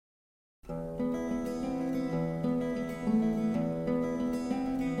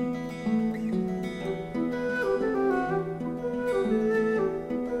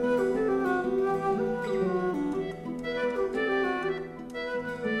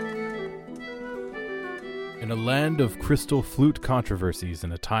In a land of crystal flute controversies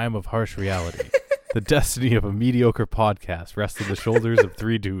and a time of harsh reality, the destiny of a mediocre podcast rests on the shoulders of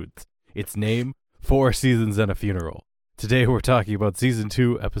three dudes. Its name, 4 Seasons and a Funeral. Today we're talking about Season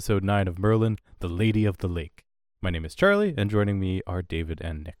 2, Episode 9 of Merlin, The Lady of the Lake. My name is Charlie, and joining me are David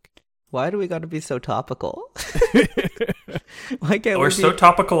and Nick. Why do we got to be so topical? Why can't We're so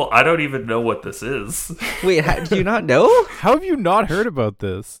topical, I don't even know what this is. Wait, do you not know? How have you not heard about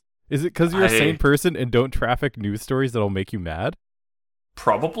this? Is it because you're a sane person and don't traffic news stories that'll make you mad?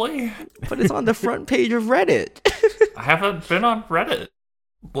 Probably. But it's on the front page of Reddit. I haven't been on Reddit,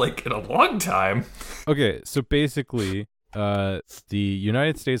 in a long time. Okay, so basically, the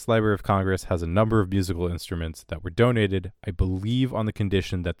United States Library of Congress has a number of musical instruments that were donated, I believe, on the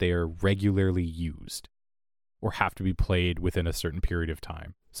condition that they are regularly used or have to be played within a certain period of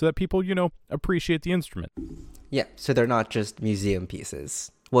time so that people, appreciate the instrument. Yeah, so they're not just museum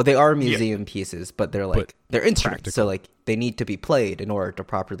pieces. Well, they are museum pieces, but they're they're instruments, practical. So they need to be played in order to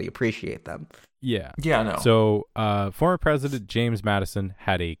properly appreciate them. Yeah. Yeah, no. So, former President James Madison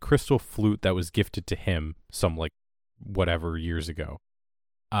had a crystal flute that was gifted to him some whatever years ago.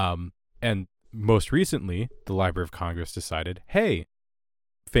 And most recently, the Library of Congress decided, hey,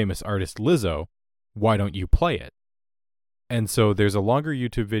 famous artist Lizzo, why don't you play it? And so there's a longer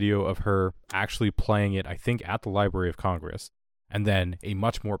YouTube video of her actually playing it, I think, at the Library of Congress. And then a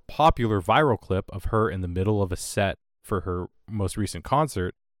much more popular viral clip of her in the middle of a set for her most recent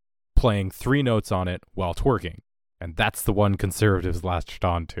concert, playing 3 notes on it while twerking. And that's the one conservatives latched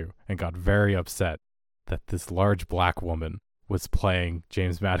on to and got very upset that this large black woman was playing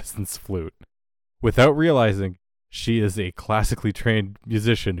James Madison's flute without realizing she is a classically trained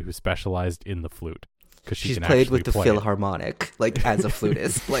musician who specialized in the flute. Because she's played with the Philharmonic, as a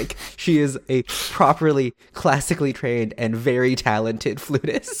flutist. She is a properly classically trained and very talented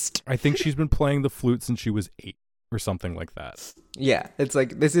flutist. I think she's been playing the flute since she was 8 or something like that. Yeah, it's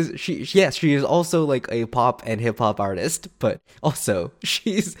she is also a pop and hip hop artist, but also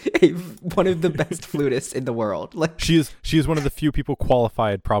she's one of the best flutists in the world. She is one of the few people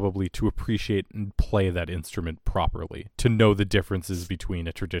qualified probably to appreciate and play that instrument properly, to know the differences between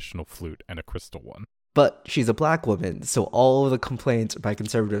a traditional flute and a crystal one. But she's a black woman, so all of the complaints by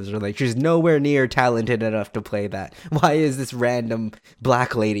conservatives are she's nowhere near talented enough to play that. Why is this random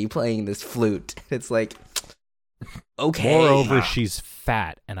black lady playing this flute? It's okay. Moreover, she's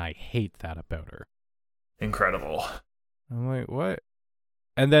fat, and I hate that about her. Incredible. I'm like, what?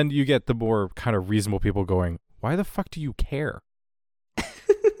 And then you get the more kind of reasonable people going, why the fuck do you care?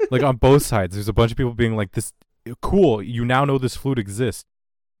 On both sides, there's a bunch of people being like, this, cool, you now know this flute exists.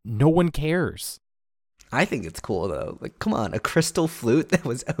 No one cares. I think it's cool, though. Come on, a crystal flute that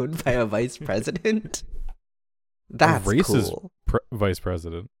was owned by a vice president? That's a racist cool. Vice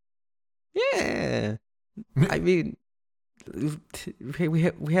president. Yeah. I mean, we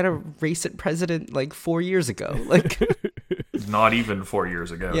had a racist president 4 years ago. Not even 4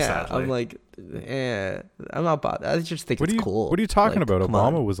 years ago, yeah, sadly. I'm not bothered. I just think it's cool. What are you talking about?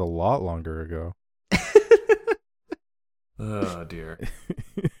 Obama was a lot longer ago. Oh, dear.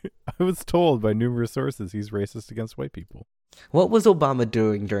 I was told by numerous sources he's racist against white people. What was Obama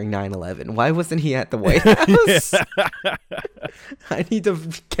doing during 9/11? Why wasn't he at the White House? I need to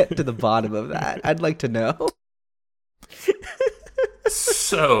get to the bottom of that. I'd like to know.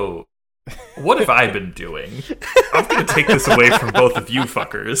 So, what have I been doing? I'm going to take this away from both of you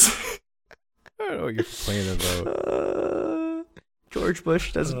fuckers. I don't know what you're complaining about. George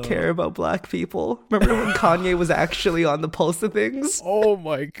Bush doesn't care about black people. Remember when Kanye was actually on the pulse of things? Oh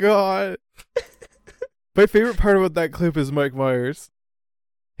my god. My favorite part about that clip is Mike Myers.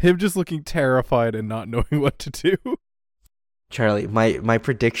 Him just looking terrified and not knowing what to do. Charlie, my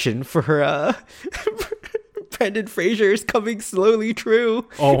prediction for Brendan Fraser is coming slowly true.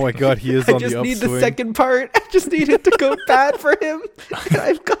 Oh my god, he is on the upswing. I just need the second part. I just need it to go bad for him. And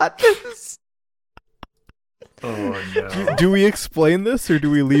I've got this. Oh no. Do we explain this or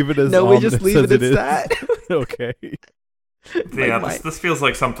do we leave it as no? We just leave it as that. Okay. Yeah, this feels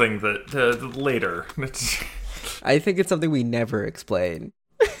like something that later. I think it's something we never explain.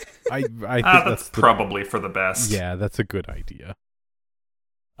 I think that's probably for the best. Yeah, that's a good idea.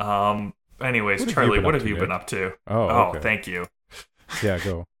 Anyways, Charlie, what have you been up to? Oh, okay. Thank you. Yeah,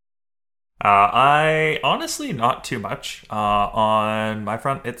 go. I honestly not too much. On my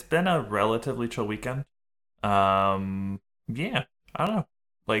front, it's been a relatively chill weekend. Yeah, I don't know.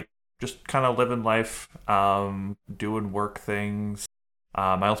 Just kind of living life, doing work things.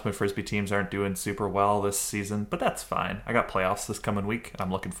 My Ultimate Frisbee teams aren't doing super well this season, but that's fine. I got playoffs this coming week.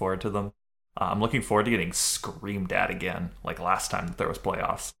 I'm looking forward to them. I'm looking forward to getting screamed at again, like last time that there was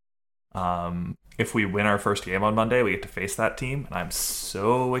playoffs. If we win our first game on Monday, we get to face that team, and I'm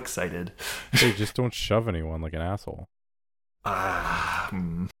so excited. Hey, just don't shove anyone like an asshole.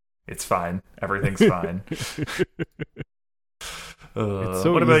 It's fine. Everything's fine.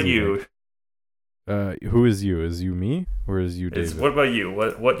 So what about easy, you? Who is you? Is you me or is you David? What about you?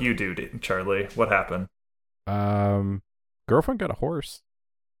 What you do, Charlie? What happened? Girlfriend got a horse.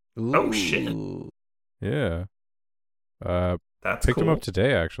 Ooh. Oh, shit. Yeah. That's Picked cool. him up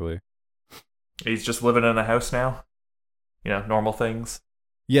today, actually. He's just living in the house now. Normal things.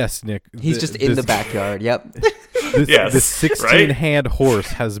 Yes, Nick. He's just in the backyard. Yep. Yes, the 16 right? hand horse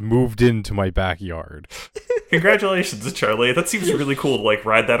has moved into my backyard. Congratulations, Charlie. That seems really cool to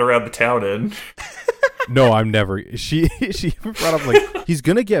ride that around the town in. No, I'm never. She even brought up he's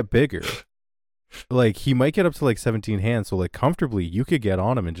gonna get bigger. He might get up to 17 hands, so comfortably you could get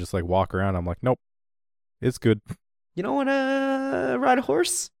on him and just walk around. I'm like, nope, it's good. You don't want to ride a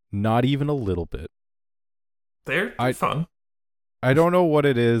horse? Not even a little bit. They're fun. I don't know what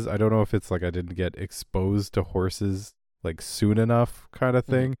it is. I don't know if it's I didn't get exposed to horses soon enough kind of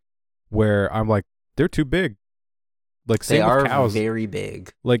thing, where I'm they're too big. They same are with cows. very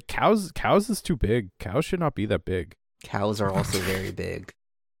big. Cows is too big. Cows should not be that big. Cows are also very big.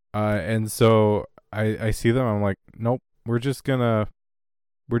 And so I see them. I'm like, nope. We're just gonna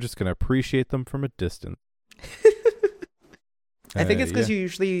appreciate them from a distance. I think it's because yeah. you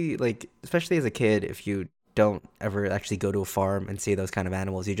usually especially as a kid, if you don't ever actually go to a farm and see those kind of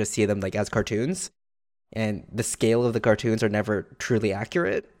animals, you just see them as cartoons, and the scale of the cartoons are never truly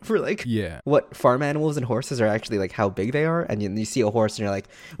accurate for Yeah. what farm animals and horses are actually how big they are. And you see a horse and you're like,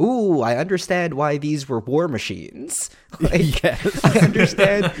 ooh, I understand why these were war machines. Yes. I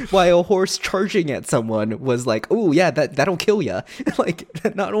understand why a horse charging at someone was oh yeah, that'll kill you.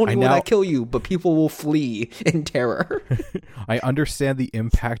 Not only will that kill you, but people will flee in terror. I understand the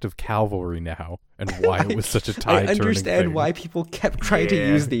impact of cavalry now and why it was such a tide-turning I understand thing. why people kept trying to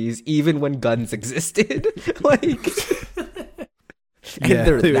use these even when guns existed.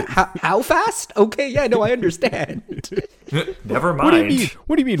 How fast? Okay, yeah, no, I understand. Never mind.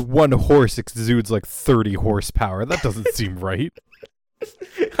 What do you mean one horse exudes 30 horsepower? That doesn't seem right.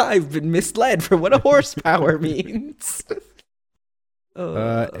 I've been misled for what a horsepower means.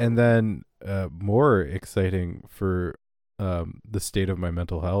 And then more exciting for the state of my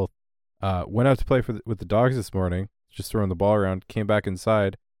mental health. Went out to play with the dogs this morning, just throwing the ball around, came back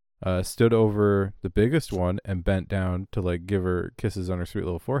inside, stood over the biggest one and bent down to give her kisses on her sweet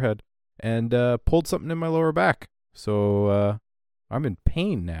little forehead, and pulled something in my lower back. So I'm in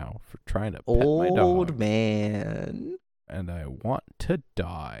pain now for trying to pet my dog. Old man. And I want to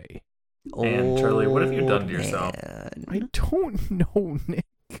die. And Charlie, what have you done to yourself? I don't know, Nick.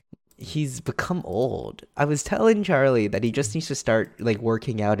 He's become old. I was telling Charlie that he just needs to start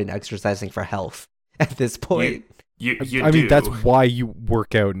working out and exercising for health at this point. You I mean, do. that's why you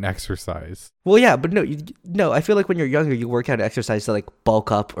work out and exercise. Well, yeah, but no, I feel when you're younger, you work out and exercise to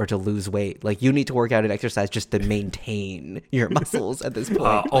bulk up or to lose weight. You need to work out and exercise just to maintain your muscles at this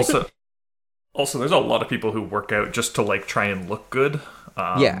point. Also, there's a lot of people who work out just to try and look good.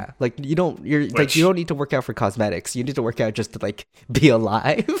 Yeah, you don't need to work out for cosmetics. You need to work out just to be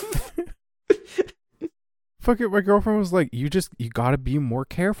alive. Fuck it, my girlfriend was like, you gotta be more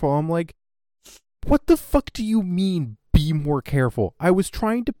careful. I'm like, what the fuck do you mean, be more careful? I was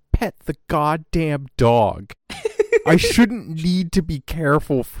trying to pet the goddamn dog. I shouldn't need to be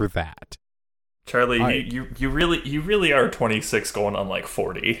careful for that. Charlie, you really are 26 going on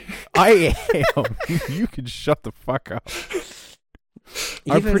 40. I am. You can shut the fuck up.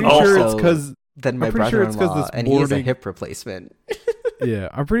 I'm pretty more sure so it's because than my I'm pretty sure it's 'cause brother-in-law, this and he is a morning- hip replacement. Yeah,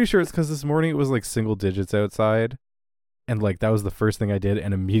 I'm pretty sure it's because this morning it was single digits outside, and that was the first thing I did,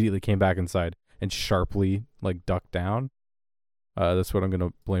 and immediately came back inside and sharply ducked down. That's what I'm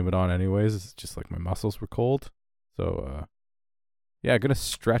gonna blame it on, anyways. It's just my muscles were cold, so yeah, I'm gonna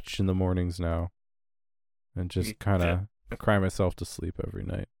stretch in the mornings now, and just kind of cry myself to sleep every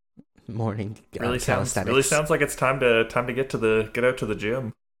night. Morning Really calisthenics. sounds like it's time to get out to the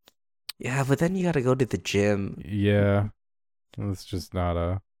gym. Yeah, but then you got to go to the gym. Yeah, it's just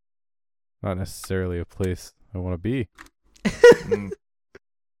not necessarily a place I want to be.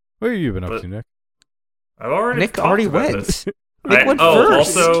 What have you been up to, Nick? I've already Nick talked already about went. this. Nick went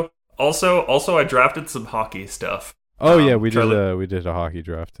first. Also, I drafted some hockey stuff. Oh yeah, we Charlie, did a hockey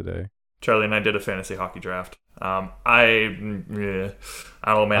draft today. Charlie and I did a fantasy hockey draft. I don't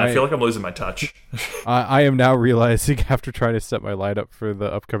know, man. I feel like I'm losing my touch. I am now realizing after trying to set my lineup for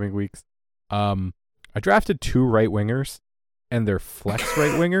the upcoming weeks, I drafted 2 right wingers, and they're flex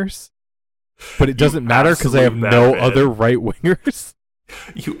right wingers, but it doesn't matter because I have no other right wingers.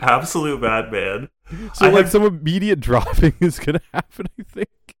 You absolute madman. So some immediate dropping is gonna happen, I think.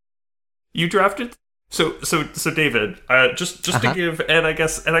 You drafted so David, just to give and I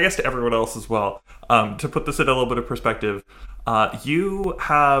guess to everyone else as well, to put this in a little bit of perspective, you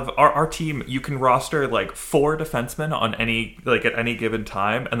have our team. You can roster like 4 defensemen on any at any given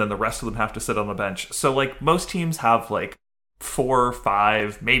time, and then the rest of them have to sit on the bench. So like most teams have like 4,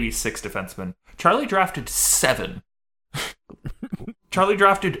 5, maybe 6 defensemen. Charlie drafted 7. Charlie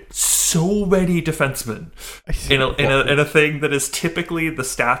drafted so many defensemen in a thing that is typically the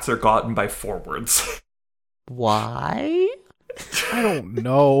stats are gotten by forwards. Why? I don't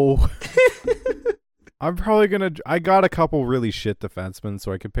know. I'm probably I got a couple really shit defensemen,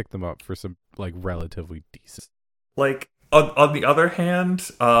 so I could pick them up for some like relatively decent. Like on the other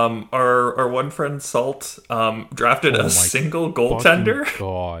hand, our one friend Salt drafted a single goaltender.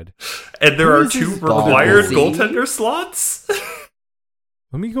 God, and there are 2 required goaltender slots.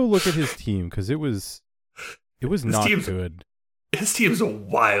 Let me go look at his team because it was not good. His team's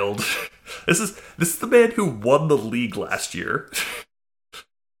wild. This is the man who won the league last year.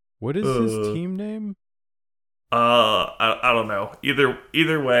 What is his team name? I don't know.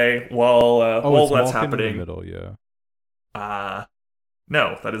 Either way, while that's Malkin happening, in the middle, yeah.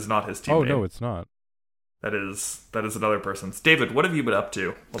 No, that is not his team. Oh name. no, it's not. That is another person's. David, what have you been up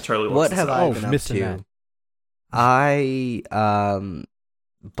to? Well, Charlie, what have I been up to? I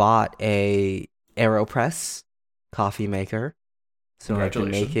bought a AeroPress coffee maker, so I've been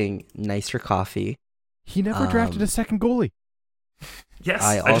making nicer coffee. He never drafted a second goalie. Yes,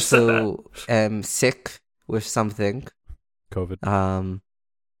 I also am sick with something. COVID.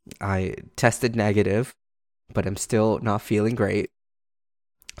 I tested negative, but I'm still not feeling great.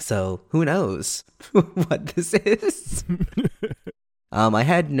 So who knows what this is? I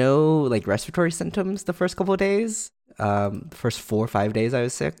had no like respiratory symptoms the first couple of days. First 4 or 5 days I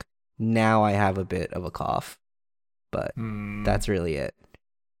was sick. Now I have a bit of a cough, but that's really it.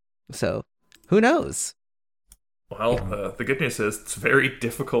 So who knows? Well, the good news is it's very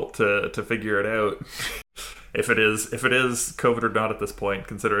difficult to figure it out if it is COVID or not at this point,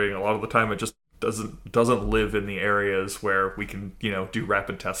 considering a lot of the time it just doesn't live in the areas where we can, do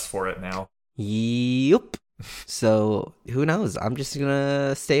rapid tests for it now. Yep. So who knows? I'm just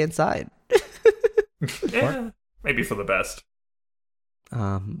gonna stay inside. Yeah, maybe for the best.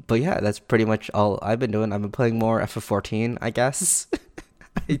 But yeah, that's pretty much all I've been doing. I've been playing more FF14, I guess.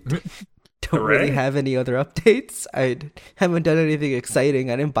 I don't really have any other updates. I haven't done anything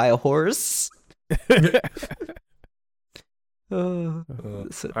exciting. I didn't buy a horse. So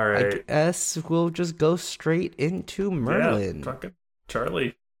all right. I guess we'll just go straight into Merlin. Yeah, fucking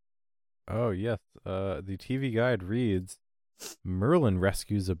Charlie. Oh yes. The TV guide reads, Merlin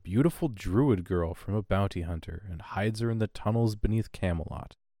rescues a beautiful druid girl from a bounty hunter and hides her in the tunnels beneath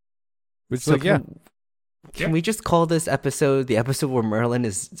Camelot. Which, so can we just call this episode the episode where Merlin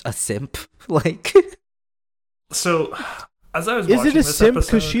is a simp? Like, so as I was is watching it a this simp?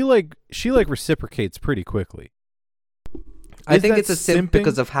 episode, Because she reciprocates pretty quickly. I think it's a simp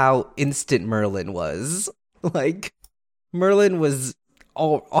because of how instant Merlin was. Like, Merlin was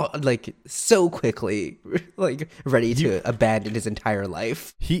all like so quickly like ready to abandon his entire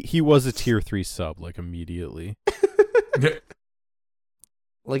life. He was a tier 3 sub like immediately.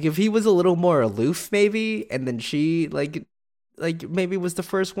 Like if he was a little more aloof maybe, and then she like maybe was the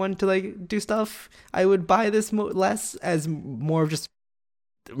first one to like do stuff, I would buy this less as more of just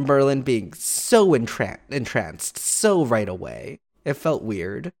Merlin being so entranced so right away. It felt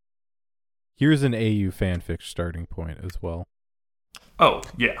weird. Here's an AU fanfic starting point as well. Oh,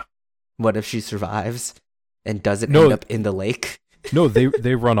 yeah. What if she survives and doesn't end up in the lake? No,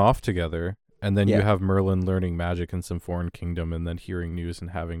 they run off together, and then you have Merlin learning magic in some foreign kingdom and then hearing news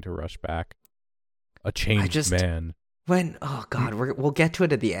and having to rush back. A changed man. Oh god, we'll get to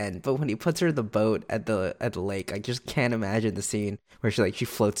it at the end, but when he puts her in the boat at the lake, I just can't imagine the scene where she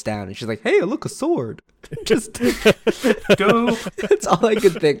floats down and she's like, "Hey, look, a sword." Just go. That's all I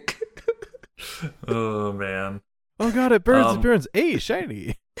could think. Oh man. Oh god, it burns, it burns. Hey,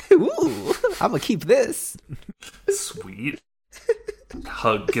 shiny. Ooh, I'm gonna keep this. Sweet.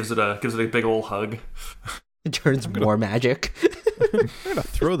 Hug gives it a big old hug. It turns more magic. I'm gonna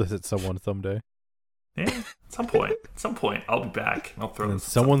throw this at someone someday. Yeah, at some point, I'll be back. I'll throw this.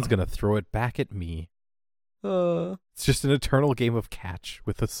 Someone's gonna throw it back at me. It's just an eternal game of catch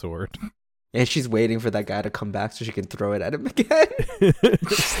with a sword. And she's waiting for that guy to come back so she can throw it at him again.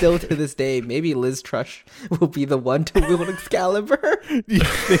 Still to this day, maybe Liz Truss will be the one to wield Excalibur. You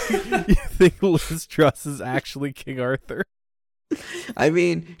think Liz Truss is actually King Arthur? I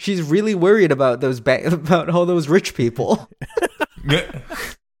mean, she's really worried about about all those rich people.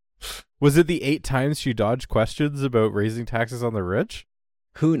 Was it the 8 times she dodged questions about raising taxes on the rich?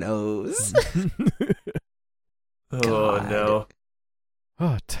 Who knows? Oh God.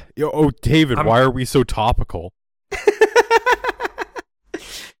 no. David, why are we so topical?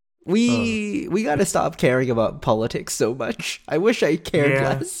 We gotta stop caring about politics so much. I wish I cared Yeah.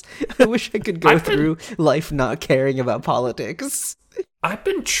 less. I wish I could go I've been- through life not caring about politics. I've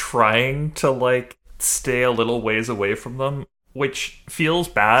been trying to like stay a little ways away from them, which feels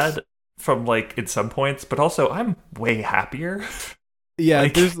bad from like in some points, but also I'm way happier. Yeah,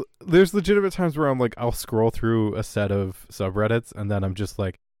 Like- there's legitimate times where I'm like, I'll scroll through a set of subreddits and then I'm just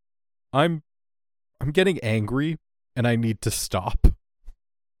like, I'm getting angry and I need to stop.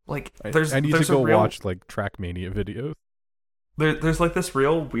 Like I there's need there's to go a real, watch like Trackmania videos. there's like this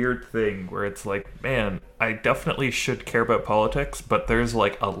real weird thing where it's like, man, I definitely should care about politics, but there's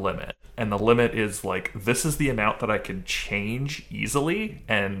like a limit. And the limit is like, this is the amount that I can change easily,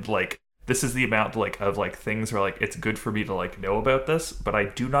 and like this is the amount like of like things where like it's good for me to like know about this, but I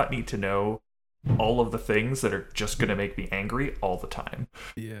do not need to know all of the things that are just gonna make me angry all the time.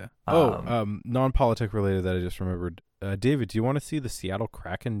 Yeah. Non-politic related that I just remembered. David, do you want to see the Seattle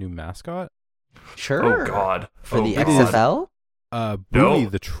Kraken new mascot? Sure. Oh god. For Oh, the God. XFL? Bowie No.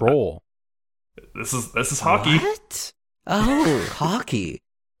 the troll. This is hockey. What? Oh, hockey.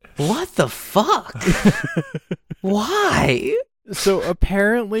 What the fuck? Why? So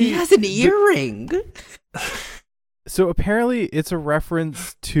apparently He has an earring. So apparently it's a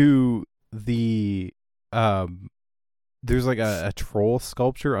reference to the there's like a troll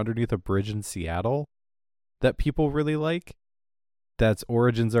sculpture underneath a bridge in Seattle that people really like. That's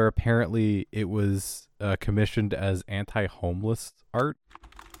origins are apparently it was commissioned as anti-homeless art.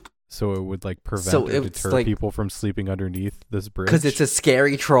 So it would like prevent So or it's deter like- people from sleeping underneath this bridge. Because it's a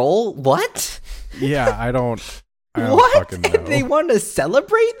scary troll? What? Yeah, I don't What? fucking know. They want to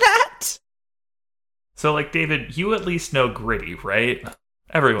celebrate that? So like David, you at least know Gritty, right?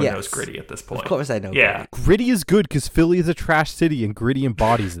 Everyone Yes. knows Gritty at this point. Of course I know. Yeah. Gritty is good because Philly is a trash city and Gritty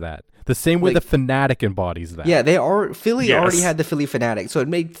embodies that. The same way Like- the Fanatic embodies that. Yeah, Philly Yes. already had the Philly Fanatic, so it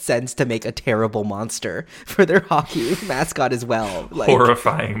made sense to make a terrible monster for their hockey mascot as well. Like,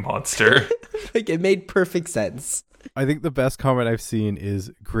 Horrifying monster. like it made perfect sense. I think the best comment I've seen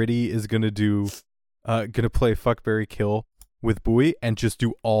is Gritty is gonna play Fuck, Marry, Kill with Bowie and just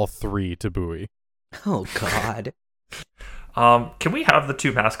do all 3 to Bowie. Oh God. Can we have the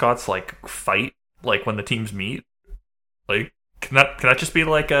two mascots like fight like when the teams meet? Like can that just be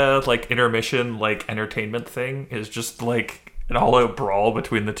like a like intermission like entertainment thing? Is just like an all-out brawl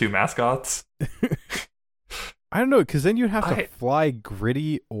between the two mascots? I don't know, because then you'd have to I- fly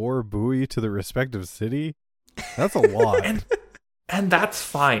Gritty or Bowie to the respective city. That's a lot. And that's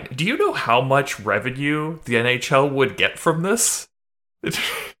fine. Do you know how much revenue the NHL would get from this?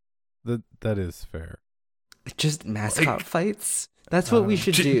 That is fair. Just mascot Like- fights? That's what we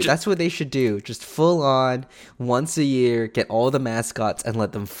should J- do. j- That's what they should do. Just full on, once a year, get all the mascots and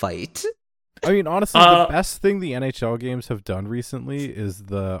let them fight. I mean, honestly, Uh, the best thing the NHL games have done recently is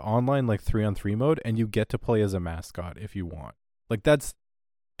the online like 3-on-3 mode, and you get to play as a mascot if you want. Like that's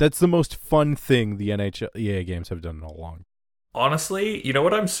the most fun thing the NHL EA games have done in a long. Honestly, you know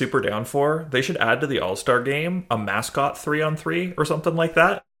what I'm super down for? They should add to the All-Star game a mascot 3-on-3 or something like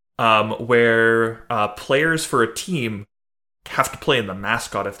that. Where players for a team have to play in the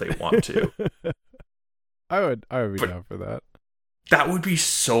mascot if they want to. I would be But- down for that. That would be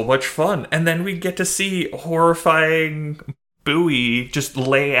so much fun. And then we get to see horrifying Bowie just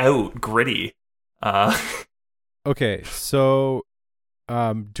lay out Gritty. Okay, so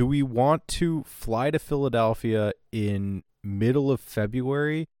do we want to fly to Philadelphia in middle of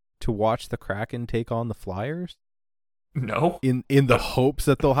February to watch the Kraken take on the Flyers? No. In the hopes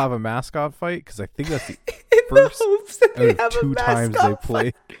that they'll have a mascot fight? Because I think that's the In the First hopes that out they of have a 2 times they mascot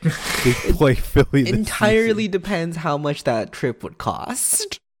play fight. they play Philly this Entirely season. depends how much that trip would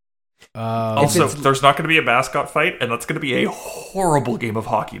cost. Also, it's- there's not going to be a mascot fight, and that's going to be a horrible game of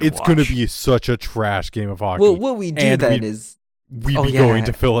hockey to it's watch. going to be such a trash game of hockey. Well, what we do And then we'd- is, we'd oh, be yeah. going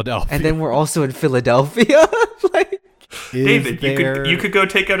to Philadelphia. and then we're also in Philadelphia. Like, Is David, there- you could go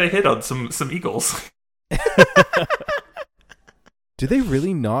take out a hit on some Eagles. Do they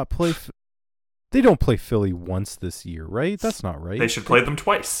really not play? They don't play Philly once this year, right? That's not right. They should play them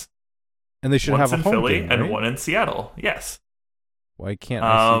twice. and they should Once have a in home Philly game, and right? one in Seattle. Yes. Why can't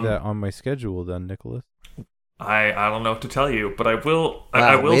I Um, see that on my schedule then, Nicholas? I don't know what to tell you, but I will. wow,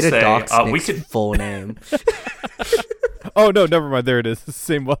 I will way to say dox we Nick's could. full name. Oh no, never mind. There it is. The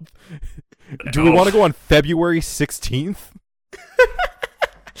same month. Do we No. want to go on February 16th?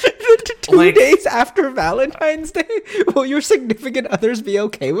 2 days after Valentine's Day? Will your significant others be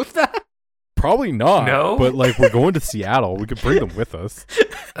okay with that? Probably not. No? But like, we're going to Seattle. We could bring them with us.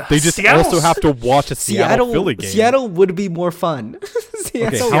 They just Seattle's- also have to watch a Seattle Philly game. Seattle would be more fun.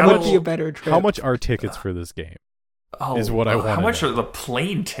 Seattle how would much- be a better trip. How much are tickets for this game? is what I How wanna much know. are the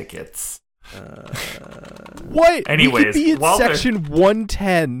plane tickets? What? We Anyways, could be in while they're- section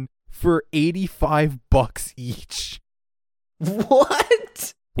 110 for $85 each.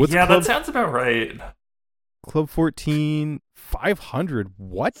 What? What's Yeah, Club, that sounds about right. Club 14 500?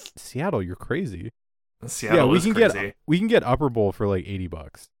 What? Seattle, you're crazy. Seattle we is can crazy. get Upper Bowl for like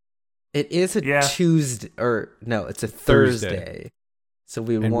 $80. It is a Yeah. Tuesday, or no, it's a Thursday. Thursday. So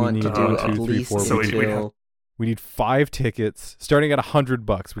we we want to need do 1, at 2, 3, least 4 So we until. We need 5 tickets, starting at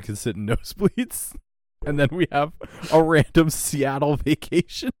 $100. We can sit in nosebleeds, and then we have a random Seattle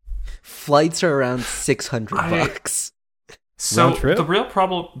vacation. Flights are around $600. So Round trip? the real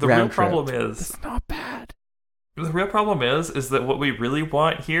problem Round trip. is It's not bad. that what we really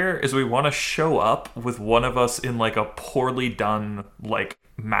want here is we want to show up with one of us in like a poorly done like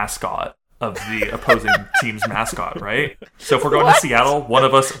mascot of the opposing team's mascot, right? So if we're going to Seattle, one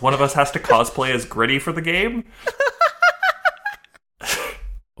of us has to cosplay as Gritty for the game.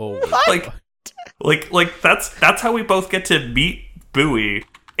 Oh, Like that's how we both get to meet Bowie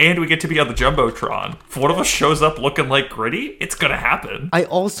and we get to be on the Jumbotron. If one of us shows up looking like Gritty, it's gonna happen. I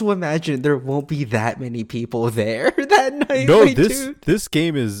also imagine there won't be that many people there that night. no, my this dude. this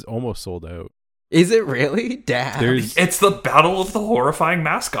game is almost sold out. Is it really? Damn. There's, It's the battle of the horrifying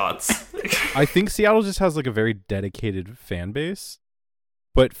mascots. I think Seattle just has like a very dedicated fan base.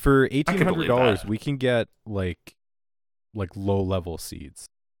 But for $1,800, that. we can get like low level seeds.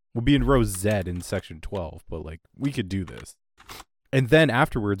 We'll be in row Z in section 12, but like we could do this. And then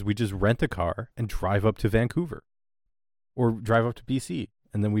afterwards, we just rent a car and drive up to Vancouver, or drive up to BC,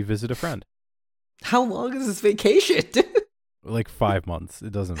 and then we visit a friend. How long is this vacation? Like 5 months.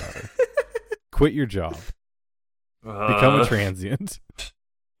 It doesn't matter. Quit your job. Become a transient.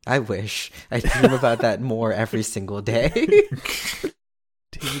 I wish. I dream about that more every single day.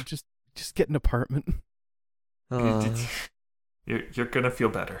 David, just get an apartment. You're gonna feel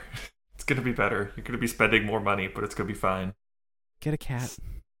better. It's gonna be better. You're gonna be spending more money, but it's gonna be fine. Get a cat.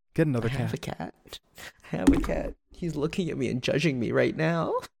 Get another I have a cat. cat. I have a cat. He's looking at me and judging me right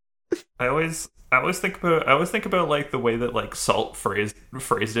now. I always think about like the way that like Salt phrased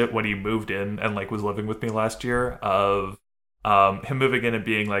it when he moved in and like was living with me last year of him moving in and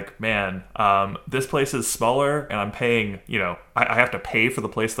being like, man, this place is smaller and I'm paying, I have to pay for the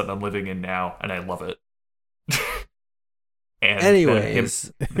place that I'm living in now and I love it. And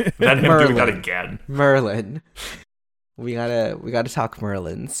Anyways, then him doing that Merlin. again. Merlin. We gotta talk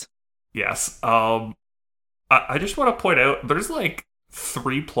Merlins. Yes. I just want to point out there's like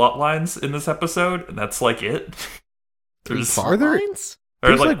 3 plot lines in this episode, and that's like it. There's Are there- lines? or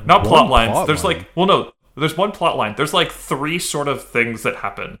there's, like like, not one plot lines. plot There's line. like no, there's one plot line. There's like 3 sort of things that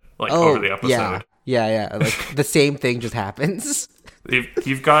happen like over the episode. Yeah. Like the same thing just happens.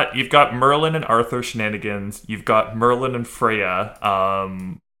 You've got Merlin and Arthur shenanigans. You've got Merlin and Freya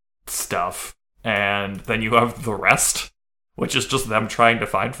stuff, and then you have the rest, which is just them trying to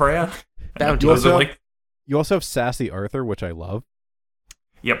find Freya. Bounty. Those are like, You also have Sassy Arthur, which I love.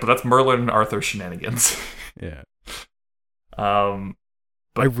 yeah, but that's Merlin and Arthur shenanigans. Yeah.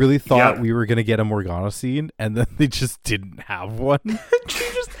 But I really thought yeah. we were going to get a Morgana scene, and then they just didn't have one.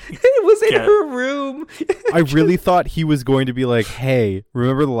 It was in Yeah. her room. I really thought he was going to be like, hey,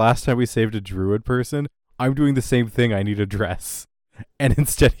 remember the last time we saved a druid person? I'm doing the same thing. I need a dress. And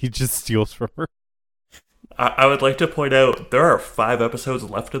instead, he just steals from her. I would like to point out there are 5 episodes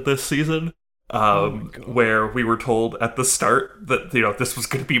left of this season. Oh my God. Where we were told at the start that this was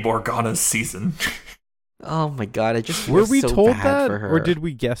going to be Morgana's season. Oh my god! I just feel Were we so told bad that? for her. Or did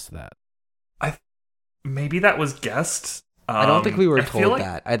we guess that? Maybe that was guessed. I don't think we were I feel told like-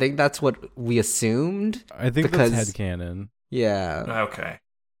 that. I think that's what we assumed. I think Because- that's headcanon. Yeah. Okay.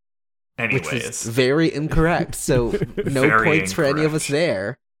 Which is Anyways, very incorrect. So no Very points for any of us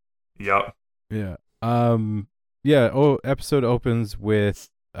incorrect. there. yep. Yeah. Episode opens with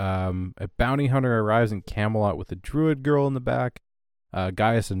a bounty hunter arrives in Camelot with a druid girl in the back.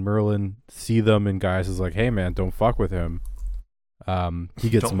 Gaius and Merlin see them, and Gaius is like, hey man, don't fuck with him. He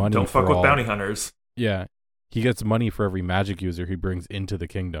gets money Don't for fuck with all- bounty hunters. Yeah. He gets money for every magic user he brings into the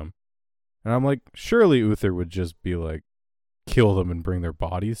kingdom. And I'm like, surely Uther would just be like, kill them and bring their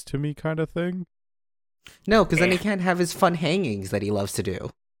bodies to me kind of thing. No, because then he Eh. can't have his fun hangings that he loves to do.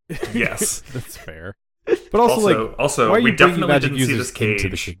 Yes. That's fair. But also, like, also, why are we you bringing definitely magic didn't see users this into the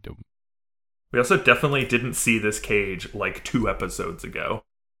cage. kingdom? We also definitely didn't see this cage like 2 episodes ago.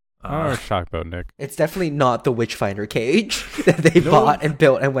 I'm not shocked about Nick. It's definitely not the Witchfinder cage that they bought and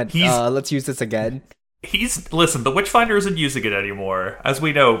built and went, let's use this again. Listen, the Witchfinder isn't using it anymore. As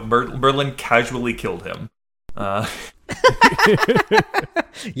we know, Merlin casually killed him.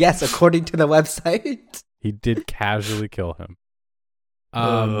 Yes, according to the website. He did casually kill him.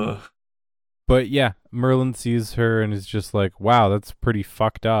 But yeah, Merlin sees her and is just like, wow, that's pretty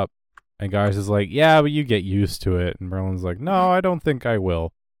fucked up. And Gaius is like, yeah, but you get used to it. And Merlin's like, no, I don't think I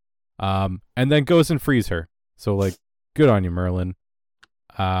will. And then goes and frees her. So, like, good on you, Merlin.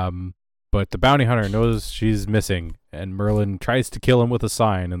 But the bounty hunter knows she's missing, and Merlin tries to kill him with a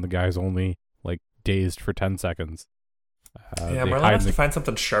sign, and the guy's only, like, dazed for 10 seconds. Merlin has to find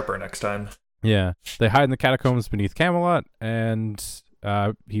something sharper next time. Yeah. They hide in the catacombs beneath Camelot, and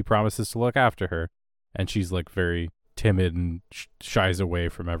he promises to look after her. And she's, like, very timid and shies away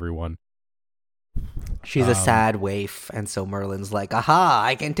from everyone. She's a sad waif, and so Merlin's like, aha,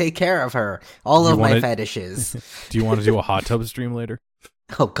 I can take care of her. All of my fetishes. Do you want to do a hot tub stream later?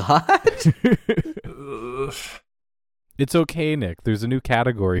 Oh, God. It's okay, Nick. There's a new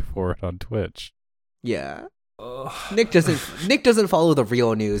category for it on Twitch. Yeah. Nick doesn't follow the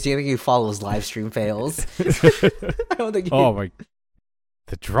real news. You think he follows live stream fails? I don't think the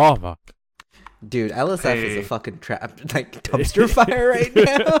drama. Dude, LSF is a fucking dumpster fire right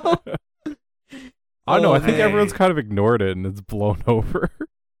now. I don't know. I think everyone's kind of ignored it and it's blown over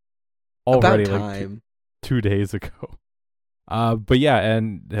already. About time. Like 2 days ago. But yeah,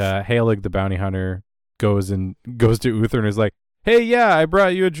 and Halig the bounty hunter goes to Uther and is like, "Hey, yeah, I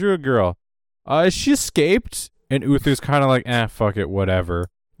brought you a druid girl. Is she escaped?" And Uther's kind of like, fuck it, whatever.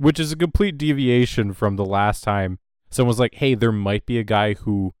 Which is a complete deviation from the last time someone was like, "Hey, there might be a guy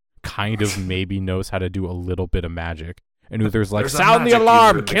who kind of maybe knows how to do a little bit of magic." And Uther's like, "Sound the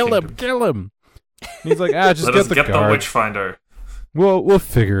alarm! Kill him!" And he's like, just get the Witchfinder. We'll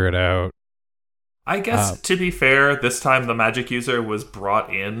figure it out. I guess, to be fair, this time the magic user was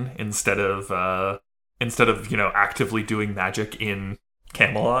brought in instead of actively doing magic in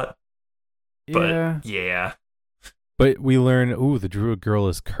Camelot. But yeah. But we learn, the druid girl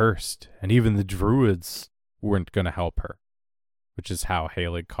is cursed, and even the druids weren't going to help her, which is how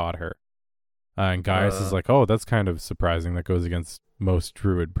Halig caught her. And Gaius is like, that's kind of surprising. That goes against most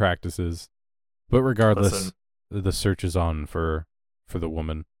druid practices. But regardless, the search is on for the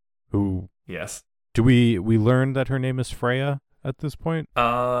woman who... Yes. Do we learn that her name is Freya at this point?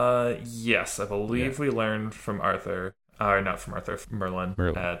 Yes, I believe we learned from Arthur. Not from Arthur, from Merlin.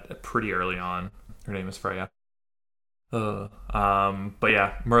 Pretty early on. Her name is Freya. But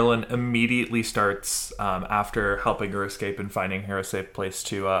yeah, Merlin immediately starts, after helping her escape and finding her a safe place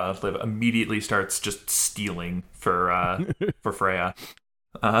to live, immediately starts just stealing for Freya.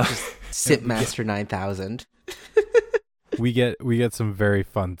 Sipmaster 9000. We get some very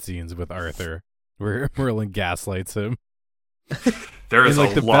fun scenes with Arthur where Merlin gaslights him. There is a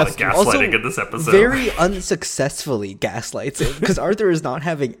lot of gaslighting in this episode. Very unsuccessfully gaslights him because Arthur is not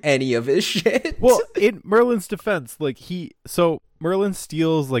having any of his shit. Well, in Merlin's defense, Merlin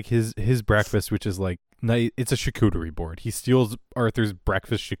steals like his breakfast, which is like it's a charcuterie board. He steals Arthur's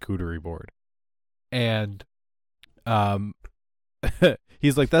breakfast charcuterie board, and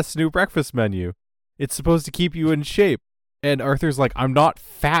he's like, "That's the new breakfast menu. It's supposed to keep you in shape." And Arthur's like, "I'm not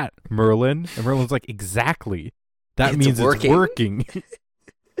fat, Merlin." And Merlin's like, "Exactly. That means it's working.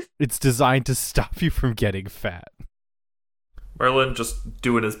 It's designed to stop you from getting fat." Merlin just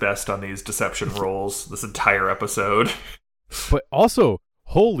doing his best on these deception rolls this entire episode. But also,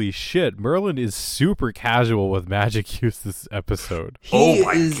 holy shit, Merlin is super casual with magic use this episode. Oh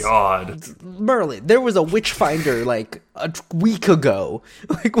my god. Merlin, there was a Witchfinder like a week ago.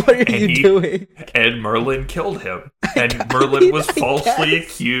 Like, what are you doing? And Merlin killed him. And Merlin was falsely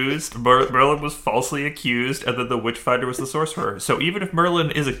accused. Merlin was falsly accused, and then the Witchfinder was the sorcerer. So even if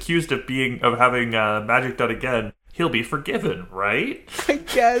Merlin is accused of having magic done again, he'll be forgiven, right? I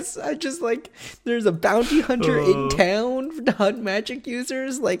guess. I just there's a bounty hunter in town to hunt magic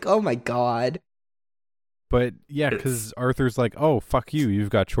users. Like, oh my god. But yeah, because Arthur's like, "Oh, fuck you. You've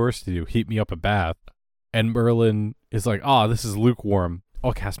got chores to do. Heat me up a bath." And Merlin is like, this is lukewarm.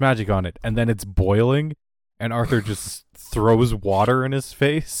 I'll cast magic on it. And then it's boiling. And Arthur just throws water in his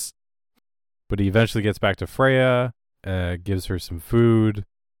face. But he eventually gets back to Freya, gives her some food,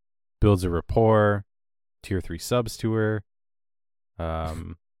 builds a rapport, tier 3 subs to her.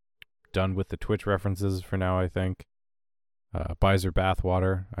 Done with the Twitch references for now, I think. Buys her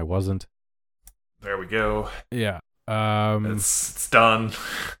bathwater. I wasn't. There we go. Yeah. It's done.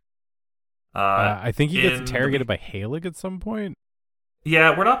 I think he gets interrogated by Halig at some point.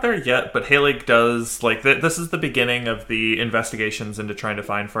 Yeah, we're not there yet, but Halig does, like, this is the beginning of the investigations into trying to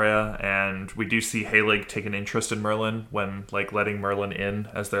find Freya, and we do see Halig take an interest in Merlin when, like, letting Merlin in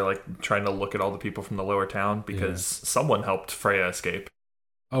as they're, like, trying to look at all the people from the lower town, because someone helped Freya escape.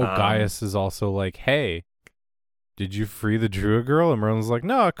 Oh, Gaius is also like, hey, did you free the Druid girl? And Merlin's like,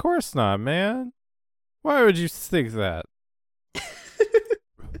 no, of course not, man. Why would you think that?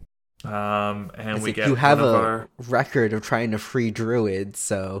 And we get you have a record of trying to free druids,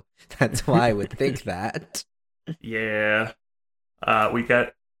 so that's why I would think that. Yeah. We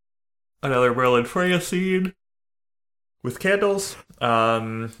get another Merlin Freya scene with candles.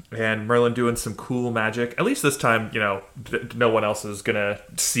 And Merlin doing some cool magic. At least this time, no one else is gonna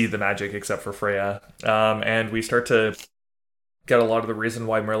see the magic except for Freya. And we start to get a lot of the reason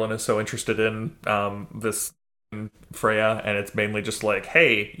why Merlin is so interested in this Freya, and it's mainly just like,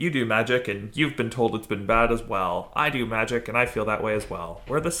 hey, you do magic and you've been told it's been bad as well. I do magic and I feel that way as well.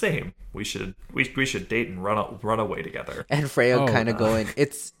 We're the same. We should date and run away together. And Freya kind of going,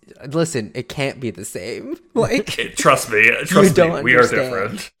 listen, it can't be the same. Like, trust me, we are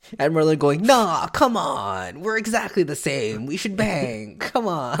different. And Merlin going, nah, come on, we're exactly the same. We should bang. Come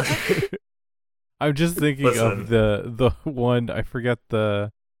on. I'm just thinking of the one, I forget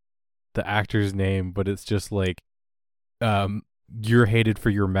the actor's name, but it's just like, you're hated for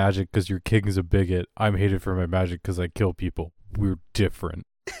your magic because your king's a bigot. I'm hated for my magic because I kill people. We're different.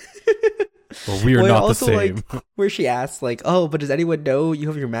 Or we are not the same. Like, where she asks, like, oh, but does anyone know you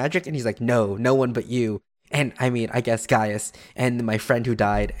have your magic? And he's like, no one but you. And I mean, I guess Gaius and my friend who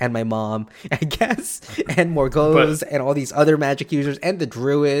died and my mom, I guess, and Morgause and all these other magic users and the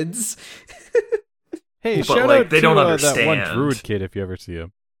druids. Hey, shout out to that one druid kid if you ever see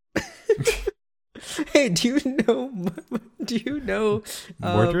him. Hey, do you know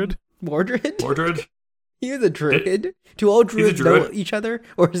Mordred? Mordred? He's a druid. Do all druids know each other,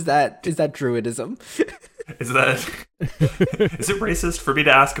 or is that druidism? Is it racist for me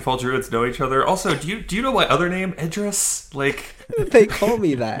to ask if all druids know each other? Also, do you know my other name, Idris? Like, they call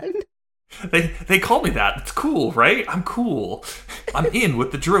me that. They call me that. It's cool, right? I'm cool. I'm in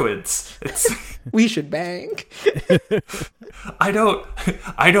with the druids. We should bang. I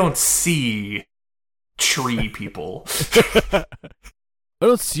don't see tree people. I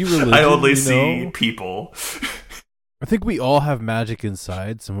don't see religion. I only see people. I think we all have magic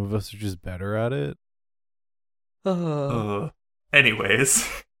inside. Some of us are just better at it. Anyways,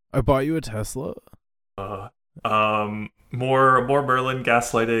 I bought you a Tesla. More Merlin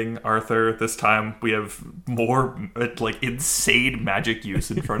gaslighting Arthur. This time we have more like insane magic use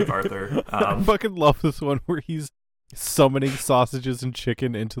in front of Arthur. I fucking love this one where he's summoning sausages and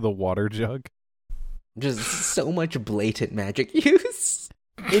chicken into the water jug. Just so much blatant magic use.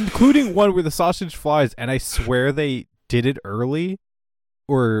 Including one where the sausage flies, and I swear they did it early,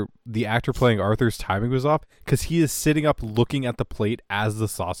 or the actor playing Arthur's timing was off, because he is sitting up looking at the plate as the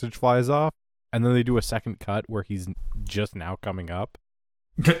sausage flies off, and then they do a second cut where he's just now coming up.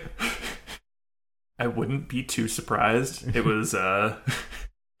 I wouldn't be too surprised. It was, but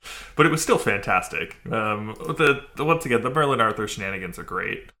it was still fantastic. Once again, the Merlin Arthur shenanigans are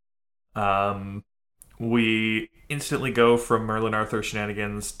great. We instantly go from Merlin Arthur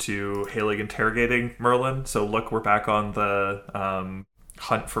shenanigans to Halig interrogating Merlin. So look, we're back on the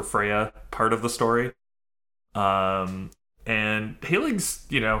hunt for Freya part of the story. And Halig's,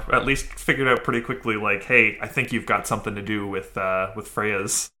 at least figured out pretty quickly, like, hey, I think you've got something to do with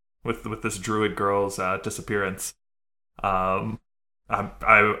Freya's, with this druid girl's disappearance. I'm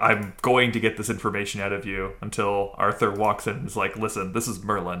going to get this information out of you until Arthur walks in and is like, listen, this is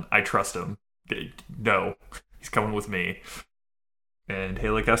Merlin. I trust him. No, he's coming with me. And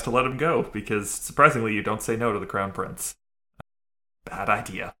Halig has to let him go because, surprisingly, you don't say no to the Crown Prince. Bad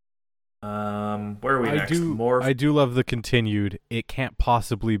idea. Where are we next? I do love the continued, it can't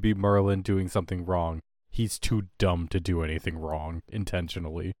possibly be Merlin doing something wrong. He's too dumb to do anything wrong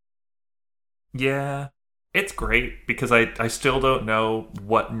intentionally. Yeah, it's great because I still don't know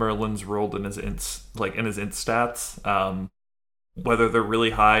what Merlin's rolled in his int stats. Whether they're really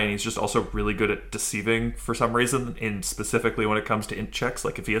high and he's just also really good at deceiving for some reason, and specifically when it comes to int checks,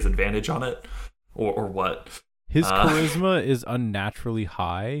 like if he has advantage on it or what. His charisma is unnaturally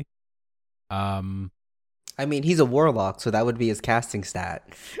high. I mean, he's a warlock, so that would be his casting stat.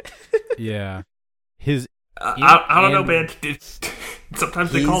 Yeah. His I don't know, man.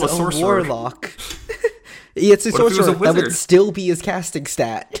 Sometimes they call a sorcerer. He's a warlock. It's a sorcerer. That would still be his casting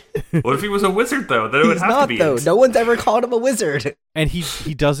stat. What if he was a wizard, though? Then it would have to be. Though. No one's ever called him a wizard. And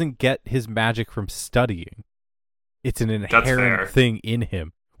he doesn't get his magic from studying. It's an inherent thing in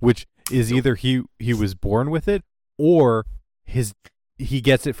him, which is either he was born with it, or his he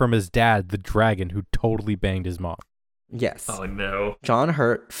gets it from his dad, the dragon, who totally banged his mom. Yes. Oh no. John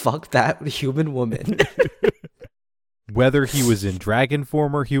Hurt fucked that human woman. Whether he was in dragon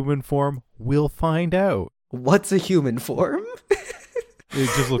form or human form, we'll find out. What's a human form? It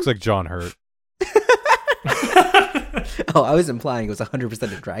just looks like John Hurt. Oh, I was implying it was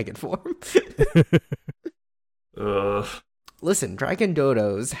 100% a dragon form. Ugh. Listen, Dragon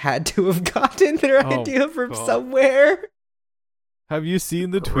Dodos had to have gotten their Oh, idea from God. somewhere. Have you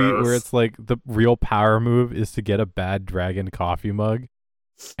seen the tweet where Gross. it's like the real power move is to get a bad dragon coffee mug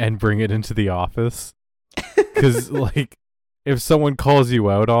and bring it into the office? Because, like, if someone calls you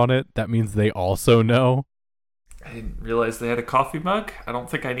out on it, that means they also know. I didn't realize they had a coffee mug. I don't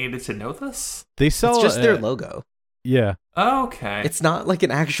think I needed to know this. They sell It's just their logo. Yeah. Okay. It's not like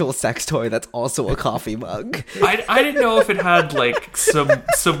an actual sex toy that's also a coffee mug. I didn't know if it had like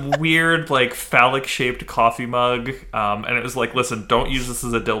some weird like phallic shaped coffee mug, and it was like, listen, don't use this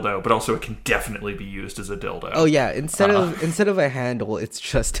as a dildo, but also it can definitely be used as a dildo. Oh yeah, instead of a handle, it's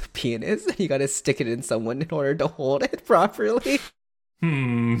just a penis. You gotta stick it in someone in order to hold it properly.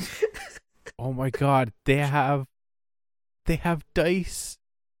 Oh my god, they have dice.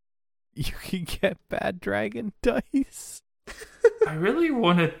 You can get bad dragon dice. I really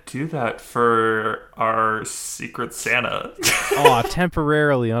want to do that for our Secret Santa. Aw,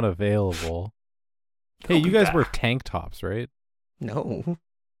 temporarily unavailable. Hey, He'll you be guys back. wear tank tops, right? No,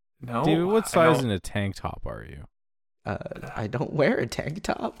 No, David, what I size don't- in a tank top are you? I don't wear a tank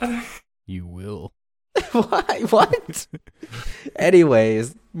top. You will. Why? What?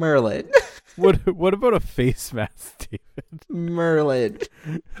 Anyways, Merlin. What about a face mask, David? Merlin.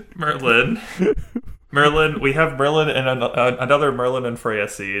 Merlin. We have Merlin and another Merlin and Freya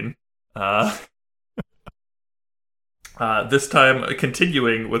scene. This time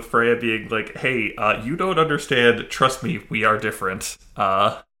continuing with Freya being like, "Hey, you don't understand. Trust me, we are different.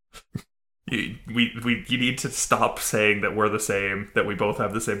 You need to stop saying that we're the same. That we both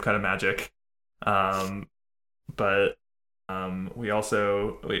have the same kind of magic." But we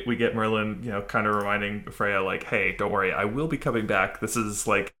also we get Merlin, kind of reminding Freya like, "Hey, don't worry, I will be coming back. This is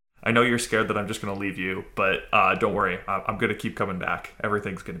like, I know you're scared that I'm just gonna leave you, but don't worry, I'm gonna keep coming back.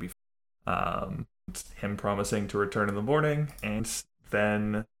 Everything's gonna be fine." It's him promising to return in the morning, and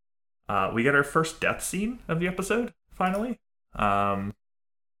then we get our first death scene of the episode finally.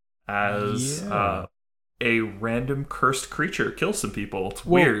 As Yeah. a random cursed creature kills some people. It's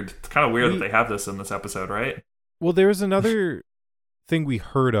Well, weird. It's kind of weird that they have this in this episode, right? Well, there was another thing we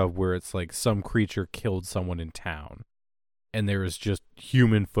heard of where it's like some creature killed someone in town, and there was just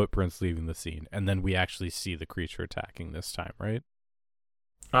human footprints leaving the scene, and then we actually see the creature attacking this time, right?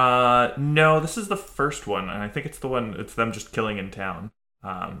 No, this is the first one, and I think it's them just killing in town.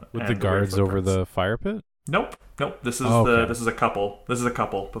 With and the weird guards over footprints. the fire pit? Nope. This is Oh, okay. this is a couple. This is a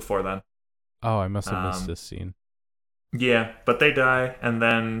couple before then. Oh, I must have missed Um, this scene. Yeah, but they die, and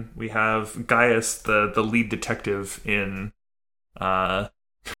then we have Gaius, the lead detective in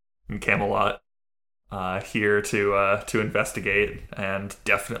Camelot, here to investigate and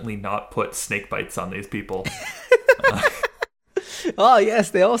definitely not put snake bites on these people. Oh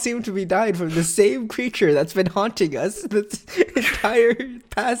yes, they all seem to be dying from the same creature that's been haunting us this entire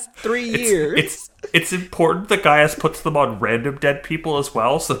past 3 years. It's important that Gaius puts them on random dead people as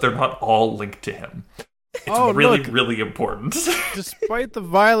well, so that they're not all linked to him. It's really, really important. Despite the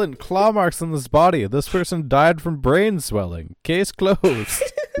violent claw marks on this body, this person died from brain swelling. Case closed.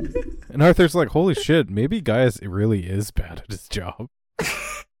 And Arthur's like, holy shit, maybe Gaius really is bad at his job.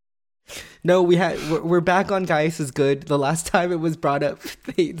 No, we're back on Gaius is good. The last time it was brought up,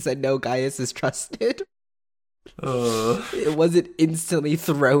 they said no, Gaius is trusted. It wasn't instantly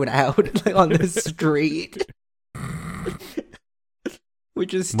thrown out like on the street.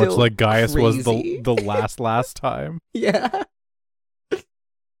 Which is still Much like Gaius was crazy. the last time. Yeah.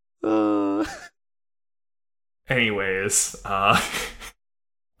 Anyways,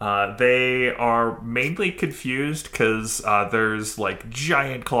 they are mainly confused because there's like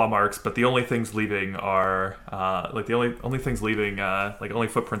giant claw marks, but the only things leaving are only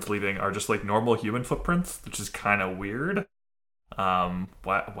footprints leaving are just like normal human footprints, which is kind of weird.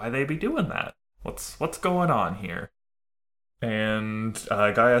 Why they be doing that? What's going on here? And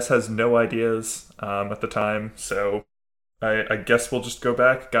Gaius has no ideas at the time, so I guess we'll just go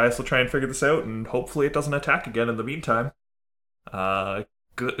back. Gaius will try and figure this out, and hopefully it doesn't attack again in the meantime.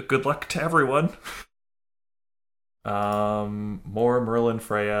 Good luck to everyone. More Merlin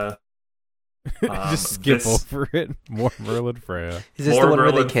Freya. Just skip over it. More Merlin Freya. Is this More the one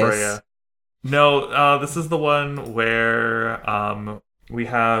where they Merlin kiss? Freya. No, this is the one where we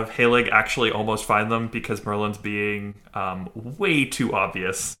have Halig actually almost find them because Merlin's being way too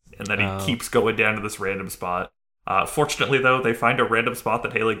obvious, and then he keeps going down to this random spot. Fortunately, though, they find a random spot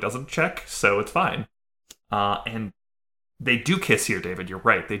that Halig doesn't check, so it's fine. And they do kiss here, David. You're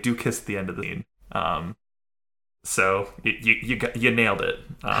right. They do kiss at the end of the scene. So you nailed it.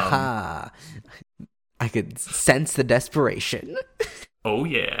 I could sense the desperation. Oh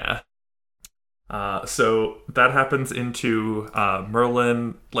yeah. So that happens into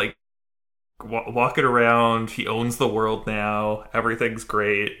Merlin, like walking around. He owns the world now. Everything's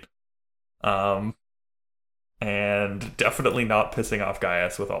great. And definitely not pissing off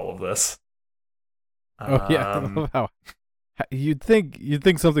Gaius with all of this. Oh yeah, I love how you'd think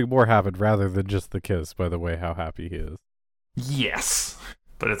something more happened rather than just the kiss. By the way, how happy he is. Yes,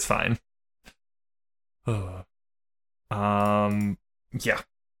 but it's fine. Yeah,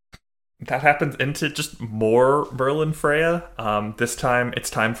 that happens into just more Merlin Freya. This time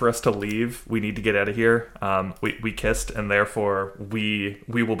it's time for us to leave. We need to get out of here. We kissed, and therefore we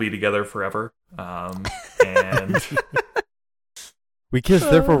will be together forever. And we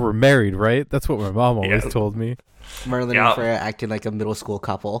kissed, therefore we're married, right? That's what my mom always told me. Merlin and Freya acting like a middle school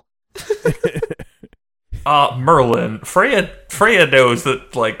couple. Merlin, Freya knows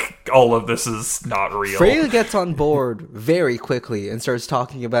that, like, all of this is not real. Freya gets on board very quickly and starts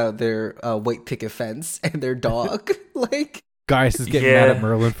talking about their white picket fence and their dog. Like, Gaius is getting mad at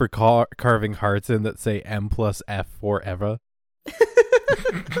Merlin for carving hearts in that say M+F forever.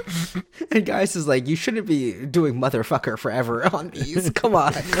 And Gaius is like, you shouldn't be doing motherfucker forever on these. Come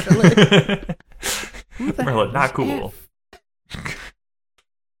on, Merlin. Merlin, not cool.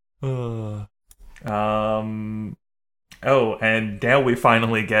 Oh, and now we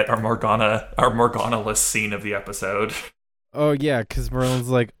finally get our Morgana-less scene of the episode. Oh yeah, because Merlin's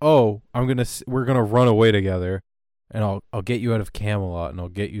like, "Oh, we're gonna run away together, and I'll get you out of Camelot, and I'll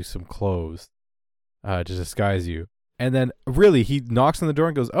get you some clothes, to disguise you." And then really, he knocks on the door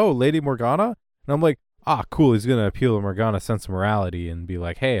and goes, "Oh, Lady Morgana," and I'm like, "Ah, cool." He's gonna appeal to Morgana's sense of morality and be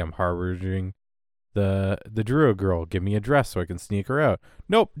like, "Hey, I'm harboring the Druid girl. Give me a dress so I can sneak her out."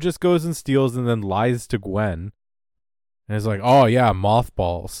 Nope, just goes and steals and then lies to Gwen. And it's like, "Oh yeah,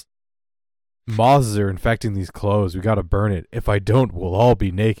 mothballs. Moths are infecting these clothes. We gotta burn it. If I don't, we'll all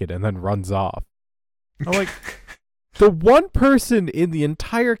be naked," and then runs off. I'm like, the one person in the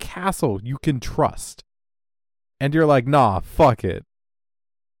entire castle you can trust. And you're like, nah, fuck it.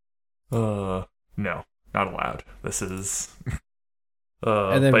 No, not allowed. This is...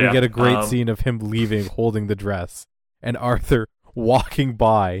 and then we get a great scene of him leaving, holding the dress, and Arthur walking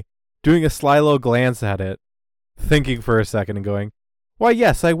by, doing a sly little glance at it, thinking for a second and going, "Why,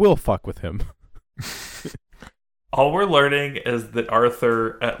 yes, I will fuck with him." All we're learning is that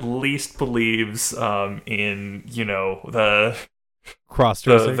Arthur at least believes in, the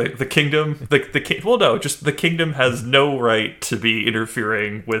cross-dressing. The kingdom. Well, no, just the kingdom has no right to be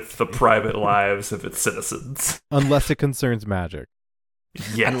interfering with the private lives of its citizens. Unless it concerns magic.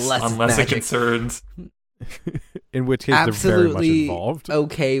 Yes, unless it concerns... In which case they're very much involved.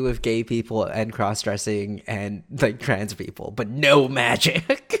 Okay with gay people and cross-dressing and like trans people, but no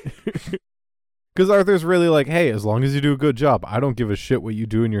magic. Because Arthur's really like, hey, as long as you do a good job, I don't give a shit what you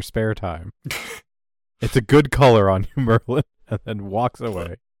do in your spare time. It's a good color on you, Merlin. And then walks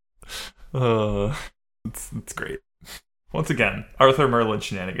away. It's great. Once again, Arthur Merlin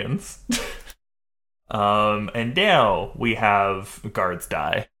shenanigans. And now we have guards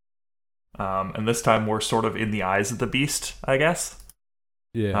die. And this time we're sort of in the eyes of the beast, I guess.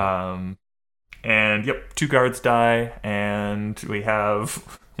 Yeah. And yep, 2 guards die, and we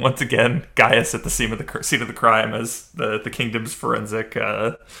have once again Gaius at the scene of the crime as the kingdom's forensic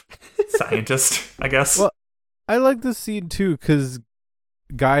scientist, I guess. Well, I like this scene too because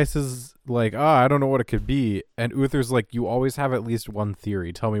Gaius is like, I don't know what it could be, and Uther's like, you always have at least one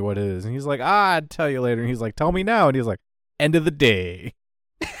theory. Tell me what it is. And he's like, I'd tell you later. And he's like, tell me now. And he's like, end of the day.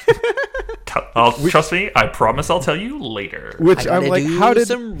 Trust me, I promise I'll tell you later. Which I'm like, how did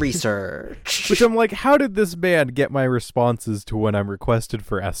some research? Which I'm like, how did this man get my responses to when I'm requested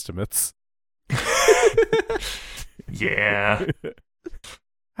for estimates? Yeah.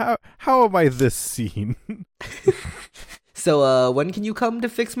 How am I this scene? So, when can you come to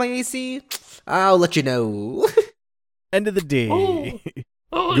fix my AC? I'll let you know. End of the day.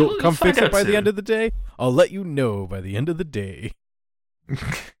 You'll come fix it by the end of the day? I'll let you know by the end of the day.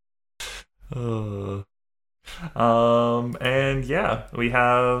 And yeah, we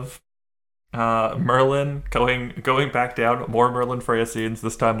have Merlin going back down. More Merlin Freya scenes.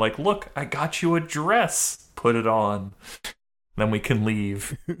 This time, like, look, I got you a dress. Put it on. Then we can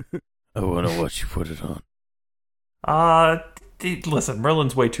leave. I want to watch you put it on. listen,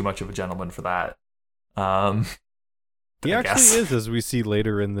 Merlin's way too much of a gentleman for that. He I actually guess. is, as we see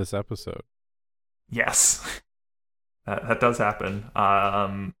later in this episode. Yes, that does happen.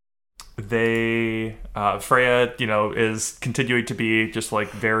 Freya, is continuing to be just like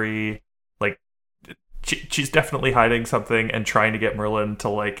very like she's definitely hiding something and trying to get Merlin to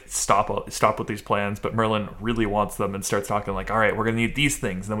like stop with these plans, but Merlin really wants them and starts talking like, all right, we're gonna need these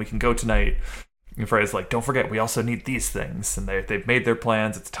things, and then we can go tonight. And Freya's like, don't forget, we also need these things, and they've made their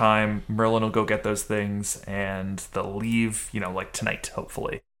plans. It's time. Merlin will go get those things, and they'll leave, like tonight,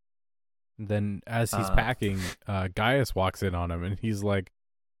 hopefully. Then as he's packing, Gaius walks in on him, and he's like,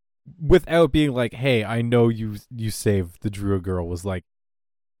 without being like, hey, I know you saved the Druid girl, was like,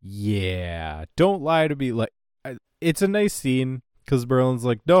 yeah, don't lie to me. Like, it's a nice scene because Merlin's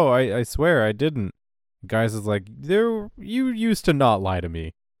like, no, I swear I didn't. Gaius is like, you used to not lie to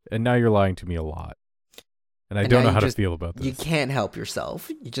me, and now you're lying to me a lot. And I don't know how to feel about this. You can't help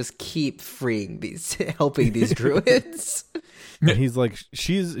yourself. You just keep helping these druids. And he's like,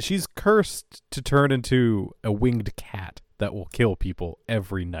 she's cursed to turn into a winged cat that will kill people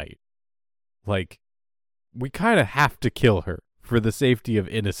every night. Like, we kind of have to kill her for the safety of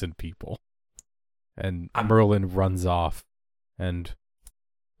innocent people. And Merlin runs off, and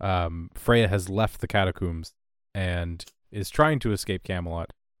Freya has left the catacombs and is trying to escape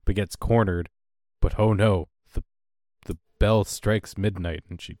Camelot, but gets cornered. But oh no, the bell strikes midnight,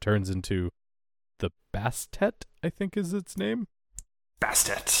 and she turns into the Bastet, I think is its name.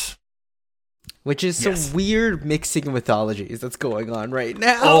 Bastet. Which is some weird mixing of mythologies that's going on right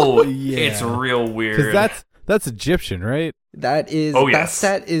now. Oh, yeah. It's real weird. Because that's Egyptian, right? That is...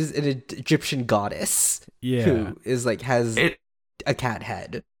 Bastet is an Egyptian goddess. Yeah. Who is like, has a cat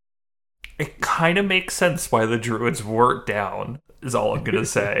head. It kind of makes sense why the druids weren't down, is all I'm going to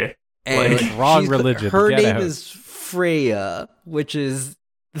say. And like, wrong religion. Her name is Freya, which is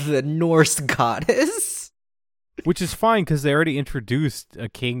the Norse goddess. Which is fine, because they already introduced a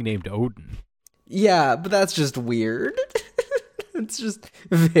king named Odin. Yeah, but that's just weird. It's just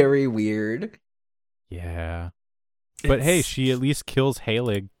very weird. Yeah. But hey, she at least kills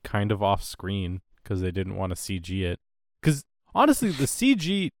Halig kind of off screen, because they didn't want to CG it. Because honestly, the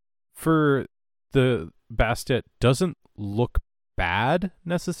CG for the Bastet doesn't look bad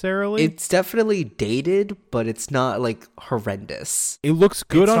necessarily. It's definitely dated, but it's not like horrendous. It looks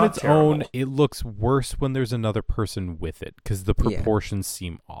good on its terrible. own. It looks worse when there's another person with it, because the proportions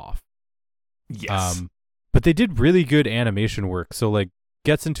seem off. Yes. But they did really good animation work. So like,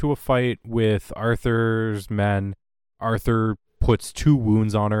 gets into a fight with Arthur's men. Arthur puts 2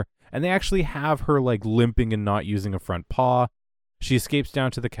 wounds on her, and they actually have her like limping and not using a front paw. She escapes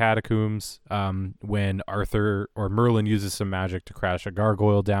down to the catacombs when Arthur or Merlin uses some magic to crash a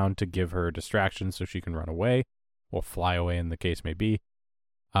gargoyle down to give her a distraction so she can run away, or fly away in the case may be.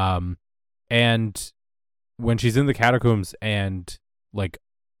 And when she's in the catacombs and like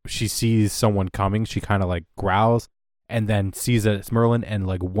she sees someone coming, she kind of like growls and then sees that it's Merlin, and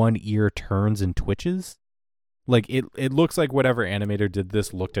like one ear turns and twitches. Like it looks like whatever animator did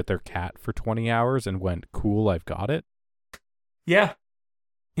this looked at their cat for 20 hours and went, cool, I've got it. Yeah,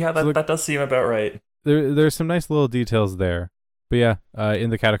 that does seem about right. There's some nice little details there. But yeah,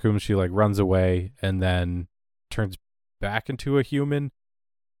 in the catacombs, she like runs away and then turns back into a human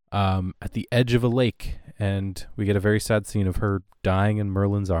at the edge of a lake. And we get a very sad scene of her dying in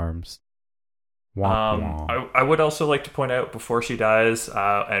Merlin's arms. Womp womp. I would also like to point out, before she dies,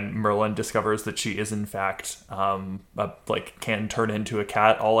 and Merlin discovers that she is in fact can turn into a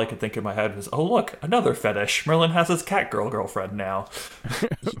cat. All I could think in my head was, oh look, another fetish. Merlin has his cat girlfriend now.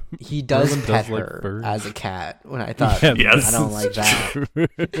 He does pet her as a cat. When I thought, I don't like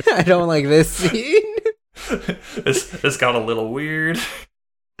that. I don't like this scene. This got a little weird.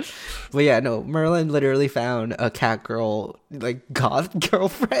 But yeah, no, Merlin literally found a cat girl, like, goth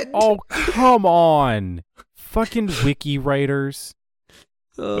girlfriend. Oh, come on. Fucking wiki writers.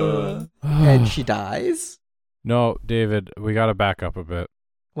 And she dies? No, David, we gotta back up a bit.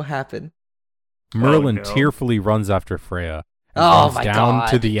 What happened? Merlin tearfully runs after Freya and runs down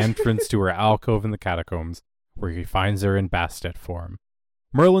to the entrance to her alcove in the catacombs, where he finds her in Bastet form.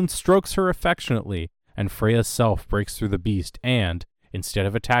 Merlin strokes her affectionately, and Freya's self breaks through the beast and, instead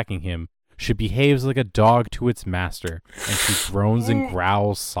of attacking him, she behaves like a dog to its master, and she groans and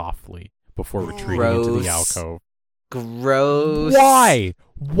growls softly before retreating into the alcove. Gross. Why?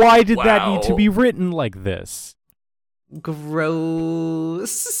 Why did that need to be written like this?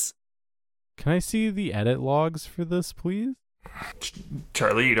 Gross. Can I see the edit logs for this, please?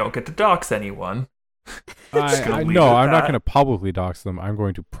 Charlie, you don't get to dox anyone. I'm not going to publicly dox them. I'm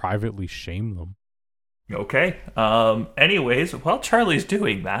going to privately shame them. Okay. Anyways, while Charlie's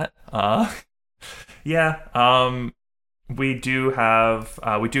doing that, yeah, we do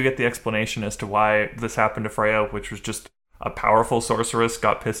get the explanation as to why this happened to Freya, which was just a powerful sorceress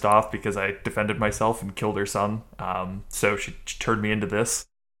got pissed off because I defended myself and killed her son. So she turned me into this.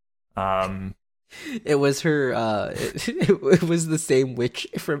 It was her. It was the same witch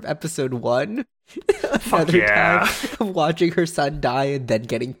from episode 1. Another yeah. time of watching her son die and then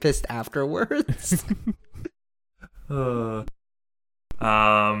getting pissed afterwards. And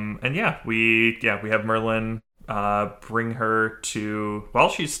yeah, we have Merlin bring her to, while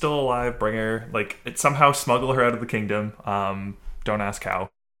she's still alive, bring her, like, somehow smuggle her out of the kingdom. Don't ask how,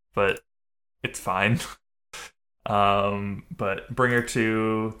 but it's fine. But bring her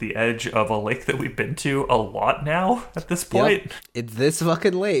to the edge of a lake that we've been to a lot now at this point. Yep. It's this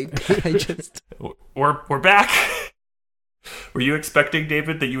fucking lake. We're back. Were you expecting,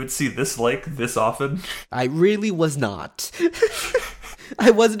 David, that you would see this lake this often? I really was not.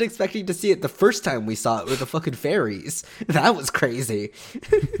 I wasn't expecting to see it the first time we saw it with the fucking fairies. That was crazy.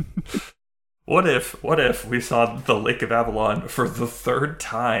 What if we saw the Lake of Avalon for the 3rd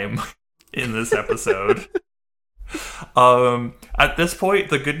time in this episode? At this point,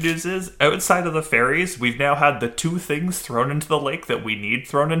 the good news is, outside of the fairies, we've now had the 2 things thrown into the lake that we need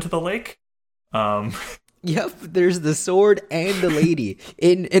thrown into the lake. Yep, there's the sword and the lady.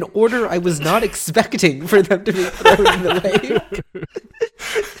 In an order I was not expecting for them to be thrown in the lake.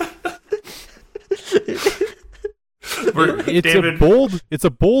 It's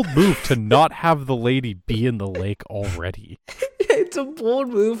a bold move to not have the lady be in the lake already. It's a bold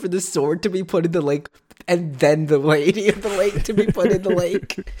move for the sword to be put in the lake and then the lady of the lake to be put in the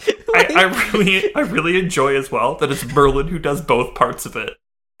lake. Like, I really enjoy as well that it's Merlin who does both parts of it.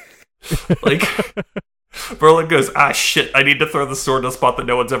 Like, Merlin goes, shit, I need to throw the sword in a spot that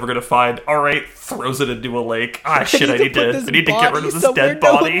no one's ever gonna find. Alright, throws it into a lake. Shit, I need to get rid of this dead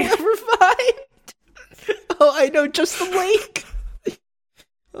body. No one will ever find. Oh, I know, just the lake.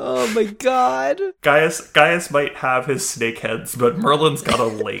 Oh my god. Gaius might have his snake heads, but Merlin's got a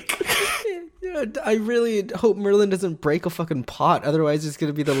lake. I really hope Merlin doesn't break a fucking pot. Otherwise, it's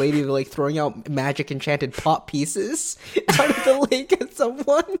going to be the lady like throwing out magic enchanted pot pieces out of the lake at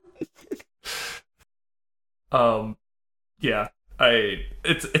someone. Yeah.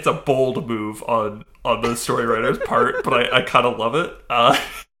 It's a bold move on the story writer's part, but I kind of love it.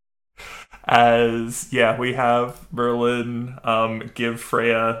 We have Merlin give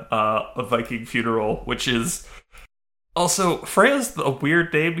Freya a Viking funeral, which is also, Freya's a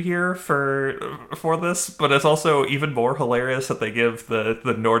weird name here for this, but it's also even more hilarious that they give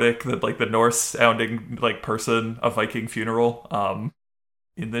the Nordic, the Norse sounding like person a Viking funeral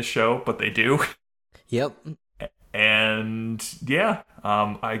in this show, but they do. Yep. And yeah,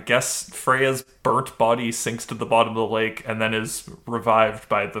 I guess Freya's burnt body sinks to the bottom of the lake and then is revived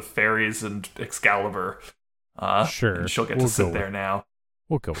by the fairies and Excalibur. Sure. And she'll get to sit there now.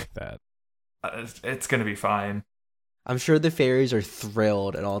 We'll go with that. It's gonna be fine. I'm sure the fairies are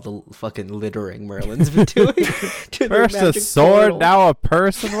thrilled at all the fucking littering Merlin's been doing. First a sword, now a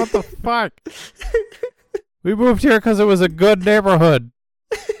person? What the fuck? We moved here because it was a good neighborhood.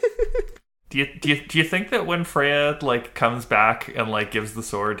 Do you think that when Freya comes back and gives the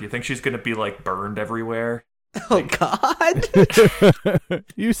sword, do you think she's gonna be burned everywhere? Oh God!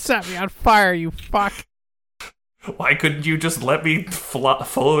 You set me on fire, you fuck! Why couldn't you just let me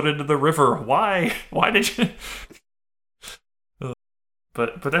float into the river? Why? Why did you?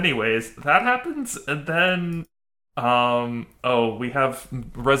 But anyways, that happens, and then we have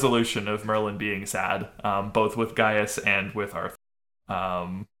resolution of Merlin being sad, both with Gaius and with Arthur.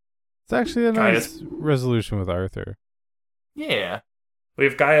 It's actually a nice resolution with Arthur. Yeah. We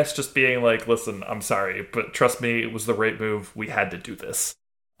have Gaius just being like, listen, I'm sorry, but trust me, it was the right move. We had to do this.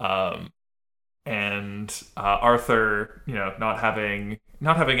 And Arthur, not having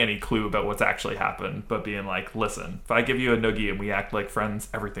any clue about what's actually happened, but being like, listen, if I give you a noogie and we act like friends,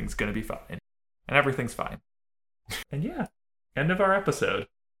 everything's gonna be fine. And everything's fine. And yeah, end of our episode.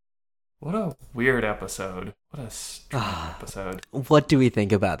 What a weird episode. What a strange episode. What do we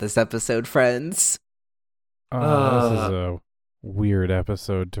think about this episode, friends? This is a weird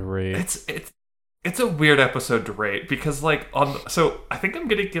episode to rate. It's a weird episode to rate because so I think I'm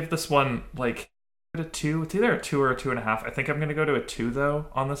gonna give this one a 2. It's either a 2 or a 2.5. I think I'm gonna go to a 2 though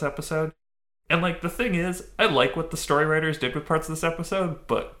on this episode. And the thing is, I like what the story writers did with parts of this episode,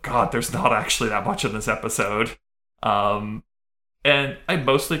 but God, there's not actually that much in this episode. And I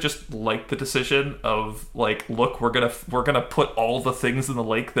mostly just like the decision of look, we're gonna put all the things in the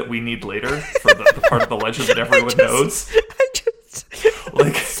lake that we need later for the part of the legend that everyone knows.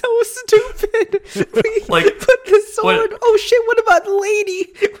 It's so stupid. We Like, put the sword. what- Oh shit! What about the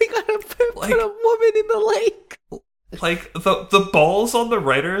lady? We gotta put Like- a woman in the lake. Like, the balls on the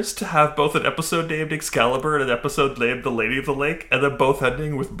writers to have both an episode named Excalibur and an episode named The Lady of the Lake, and then both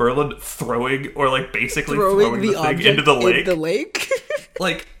ending with Merlin throwing, or like basically throwing the thing object into the lake. in the lake.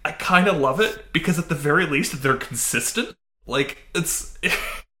 Like, I kind of love it because at the very least they're consistent. Like, it's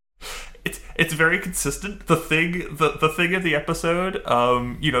very consistent. The thing in the episode,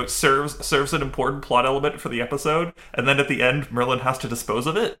 serves an important plot element for the episode, and then at the end, Merlin has to dispose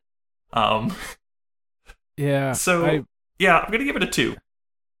of it. Yeah. So yeah, I'm gonna give it a 2.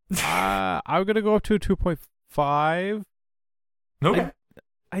 I'm gonna go up to a 2.5. Okay.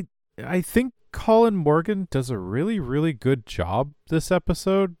 I think Colin Morgan does a really, really good job this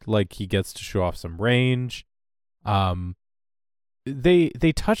episode. Like, he gets to show off some range. They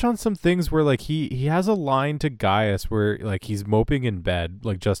touch on some things where, like, he has a line to Gaius where, like, he's moping in bed,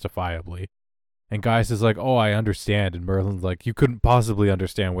 like, justifiably. And Gaius is like, oh, I understand. And Merlin's like, you couldn't possibly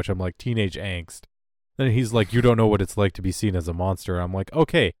understand, which I'm like, teenage angst. Then he's like, you don't know what it's like to be seen as a monster. And I'm like,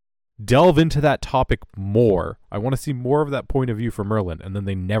 okay, delve into that topic more. I want to see more of that point of view from Merlin. And then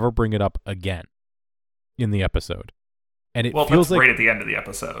they never bring it up again in the episode. And it feels that's like, right at the end of the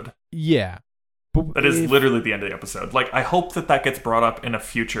episode. yeah. But That is literally the end of the episode. Like, I hope that gets brought up in a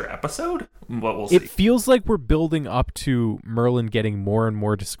future episode, but we'll see. It feels like we're building up to Merlin getting more and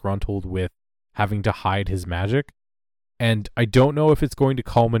more disgruntled with having to hide his magic. And I don't know if it's going to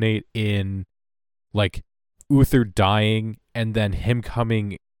culminate in, like, Uther dying and then him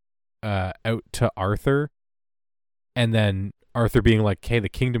coming out to Arthur. And then Arthur being like, hey, the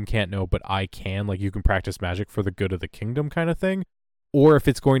kingdom can't know, but I can. Like, you can practice magic for the good of the kingdom kind of thing. Or if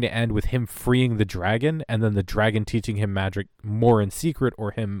it's going to end with him freeing the dragon and then the dragon teaching him magic more in secret,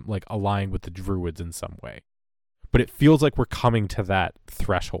 or him, like, allying with the druids in some way. But it feels like we're coming to that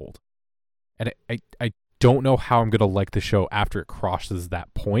threshold. And I don't know how I'm going to like the show after it crosses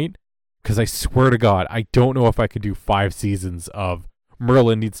that point. Because I swear to God, I don't know if I could do 5 seasons of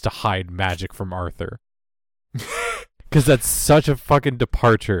Merlin needs to hide magic from Arthur. Because that's such a fucking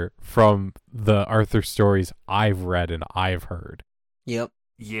departure from the Arthur stories I've read and I've heard. Yep.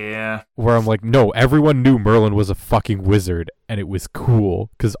 Yeah. Where I'm like, no, everyone knew Merlin was a fucking wizard, and it was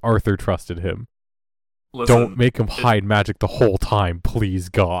cool because Arthur trusted him. Listen, Don't make him hide magic the whole time, please,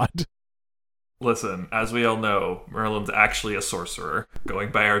 God. Listen, as we all know, Merlin's actually a sorcerer,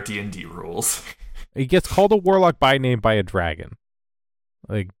 going by our D&D rules. He gets called a warlock by name by a dragon.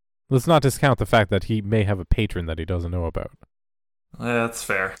 Like, let's not discount the fact that he may have a patron that he doesn't know about. That's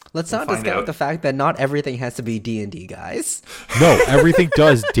fair. Let's We'll not find discount out. the fact that not everything has to be D&D, guys. No, everything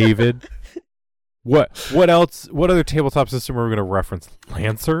does, David. What else? What other tabletop system are we going to reference?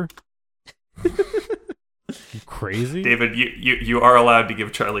 Lancer? You crazy? David, you are allowed to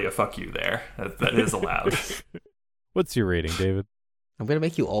give Charlie a fuck you there. That is allowed. What's your rating, David? I'm gonna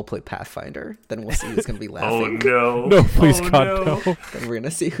make you all play Pathfinder. Then we'll see who's gonna be Oh laughing. no. No, please, Oh, God, no. no. Then we're gonna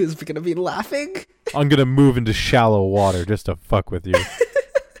see who's gonna be laughing. I'm going to move into shallow water just to fuck with you. And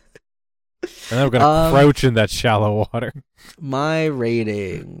then I'm going to crouch in that shallow water. My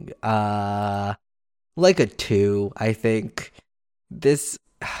rating, like a 2, I think. This,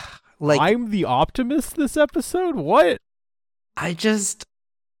 like, I'm the optimist this episode? What?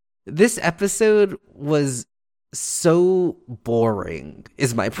 this episode was so boring,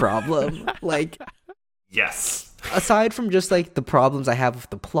 is my problem. Like, Yes. aside from just, like, the problems I have with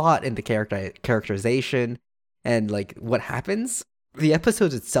the plot and the characterization and, like, what happens, the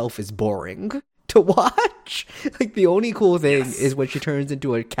episode itself is boring to watch. Like, the only cool thing is when she turns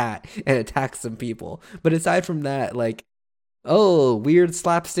into a cat and attacks some people. But aside from that, like, oh, weird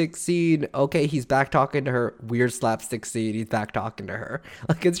slapstick scene. Okay, he's back talking to her. Weird slapstick scene. He's back talking to her.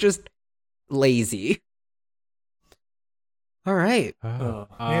 Like, it's just lazy. All right.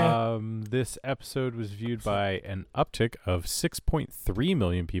 Yeah. This episode was viewed by an uptick of 6.3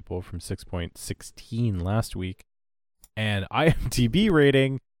 million people from 6.16 last week. And IMDb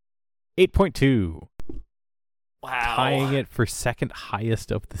rating 8.2. Wow. Tying it for second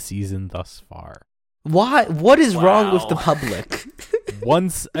highest of the season thus far. Why? What is wrong with the Wow. public?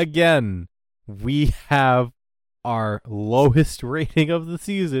 Once again, we have our lowest rating of the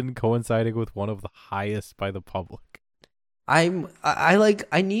season coinciding with one of the highest by the public.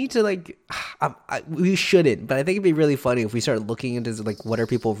 I need to, like, we shouldn't, but I think it'd be really funny if we start looking into, like, what are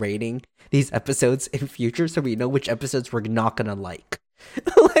people rating these episodes in future, so we know which episodes we're not gonna like.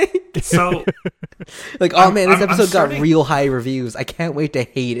 So, Like, oh man, this I'm episode got starting- real high reviews. I can't wait to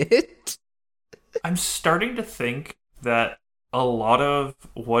hate it. I'm starting to think that a lot of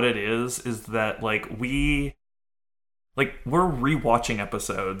what it is that, like, we're rewatching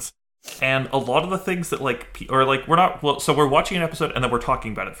episodes And a lot of the things that we're watching an episode and then we're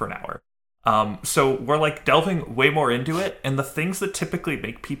talking about it for an hour. So we're like delving way more into it, and the things that typically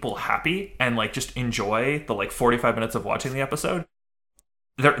make people happy and like just enjoy the like 45 minutes of watching the episode,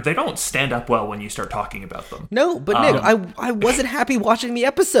 they don't stand up well when you start talking about them. No, but Nick, I wasn't happy watching the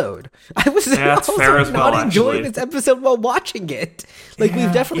episode. I was also fair as not well, enjoying actually. this episode while watching it. Like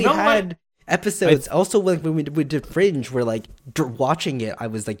we've definitely had what? episodes. Also, like when we did Fringe, where like watching it, I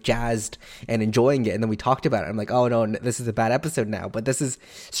was like jazzed and enjoying it, and then we talked about it. I'm like, oh no, this is a bad episode now. But this is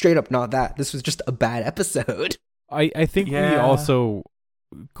straight up not that. This was just a bad episode. I think we also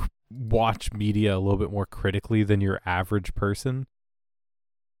watch media a little bit more critically than your average person.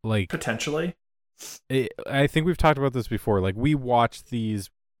 Like Potentially. I think we've talked about this before. Like we watch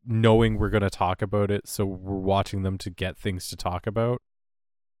these knowing we're going to talk about it, so we're watching them to get things to talk about.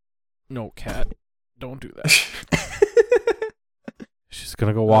 No, Cat, don't do that. She's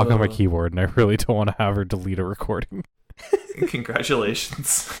gonna go walk on my keyboard, and I really don't want to have her delete a recording.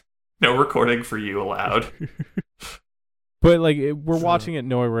 Congratulations. No recording for you allowed. But like we're watching it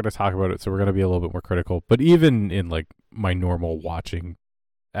knowing we're going to talk about it, so we're going to be a little bit more critical. But even in like my normal watching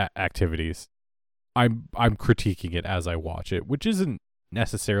activities, I'm critiquing it as I watch it, which isn't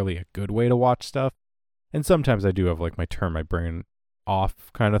necessarily a good way to watch stuff. And sometimes I do have like my turn my brain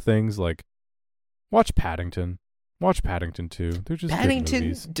off kind of things, like watch Paddington 2. They're just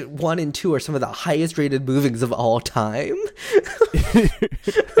Paddington good movies. 1 and 2 are some of the highest rated movies of all time. And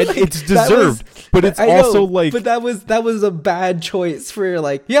it's deserved, but it's also like... But that was a bad choice for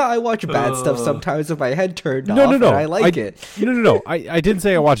like, yeah, I watch bad stuff sometimes with my head turned off, and I like it. No. I didn't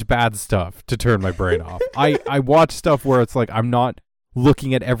say I watch bad stuff to turn my brain off. I watch stuff where it's like I'm not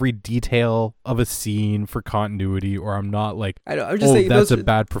looking at every detail of a scene for continuity, or I'm not like, I know, I'm just saying that's a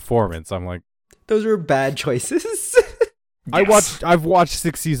bad performance. I'm like, those were bad choices. Yes. I've watched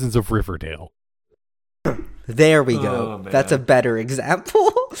 6 seasons of Riverdale. There we go. Man. That's a better example.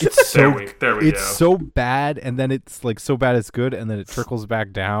 It's so there we it's go. so bad, and then it's like so bad it's good, and then it trickles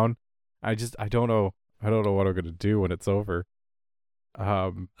back down. I don't know what I'm gonna do when it's over.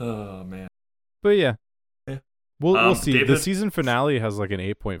 Oh man. But yeah. We'll see. David? The season finale has like an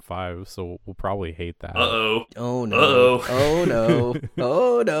 8.5, so we'll probably hate that. Uh-oh. Oh no. Uh-oh. Oh no.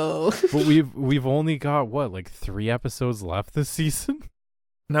 Oh no. But we've only got like 3 episodes left this season.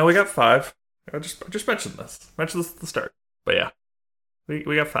 No, we got 5. I just mentioned this. Mentioned this at the start. But yeah. We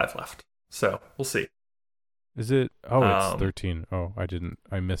got 5 left. So we'll see. Is it? Oh, it's 13. Oh,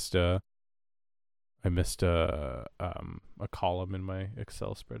 I missed a column in my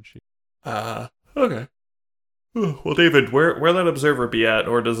Excel spreadsheet. Okay. Well, David, where that observer be at,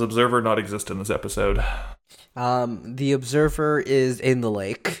 or does observer not exist in this episode? The observer is in the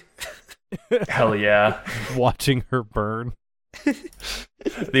lake. Hell yeah. Watching her burn.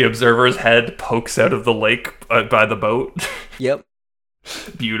 The observer's head pokes out of the lake by the boat. Yep.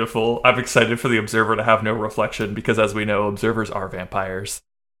 Beautiful. I'm excited for the observer to have no reflection, because as we know, observers are vampires.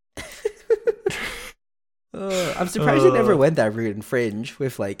 I'm surprised they never went that route in Fringe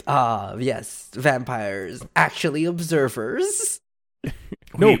with like, yes, vampires, actually observers.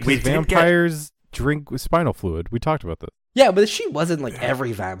 No, because vampires drink with spinal fluid. We talked about this. Yeah, but she wasn't like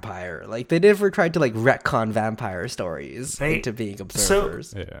every vampire. Like they never tried to like retcon vampire stories into being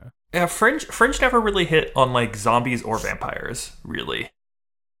observers. Yeah, Fringe never really hit on like zombies or vampires, really.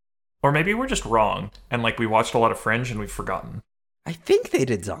 Or maybe we're just wrong, and like we watched a lot of Fringe and we've forgotten. I think they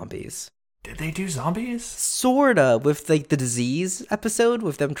did zombies. Did they do zombies? Sorta, with like the disease episode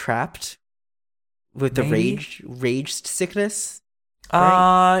with them trapped with the rage sickness.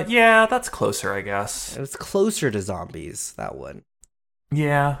 Right? Yeah, that's closer, I guess. It was closer to zombies, that one.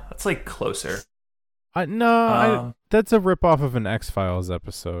 Yeah, that's like closer. That's a ripoff of an X-Files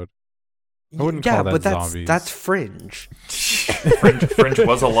episode. I wouldn't call that zombies. That's Fringe. Fringe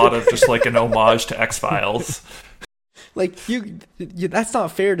was a lot of just like an homage to X-Files. Like you, that's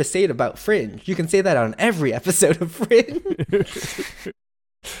not fair to say it about Fringe. You can say that on every episode of Fringe.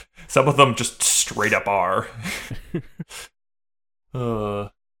 Some of them just straight up are.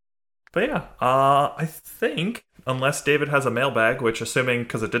 But yeah, I think unless David has a mailbag, which assuming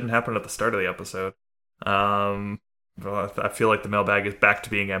because it didn't happen at the start of the episode, I feel like the mailbag is back to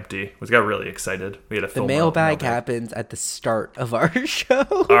being empty. We got really excited. We had a The mailbag happens at the start of our show.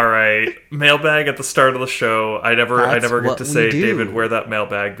 All right, mailbag at the start of the show. I never get to say, David, where that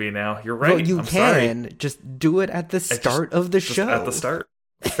mailbag be now. You're right. Well, you can just do it at the start of the show. At the start.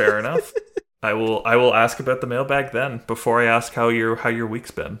 Fair enough. I will ask about the mailbag then before I ask how your week's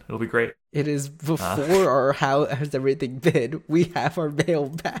been. It'll be great. It is before our how has everything been. We have our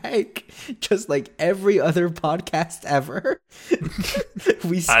mailbag, just like every other podcast ever.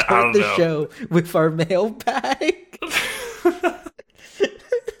 We start the show with our mailbag.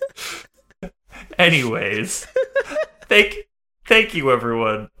 Anyways, thank you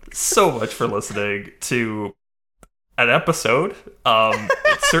everyone so much for listening to an episode.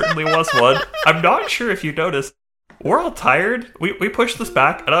 It certainly was one. I'm not sure if you noticed. We're all tired. We pushed this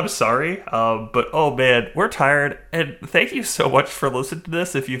back, and I'm sorry. But oh man, we're tired. And thank you so much for listening to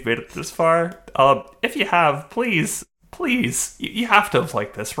this. If you've made it this far, if you have, please, you have to have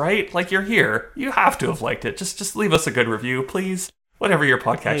liked this, right? Like, you're here. You have to have liked it. Just leave us a good review, please. Whatever your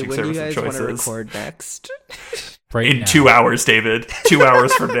podcasting service of choice is. When do you guys want to record next? In 2 hours, David. 2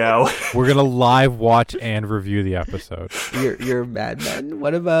 hours from now. We're gonna live watch and review the episode. You're Mad Men.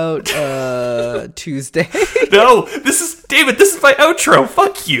 What about Tuesday? No, this is my outro.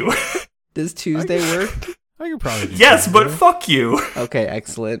 Fuck you. Does Tuesday work? I could probably do yes, Tuesday. but fuck you. Okay,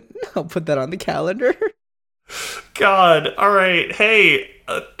 excellent. I'll put that on the calendar. God, all right. Hey,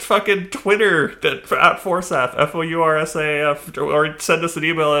 fucking Twitter at Forsaf, FOURSAF, or send us an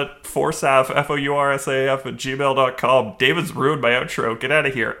email at Forsaf, FOURSAF at gmail.com. David's ruined my outro. Get out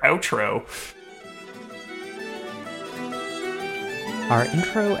of here. Outro. Our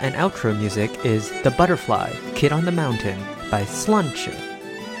intro and outro music is The Butterfly, Kid on the Mountain by Slunch.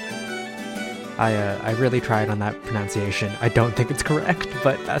 I really tried on that pronunciation. I don't think it's correct,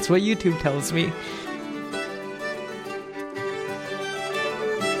 but that's what YouTube tells me.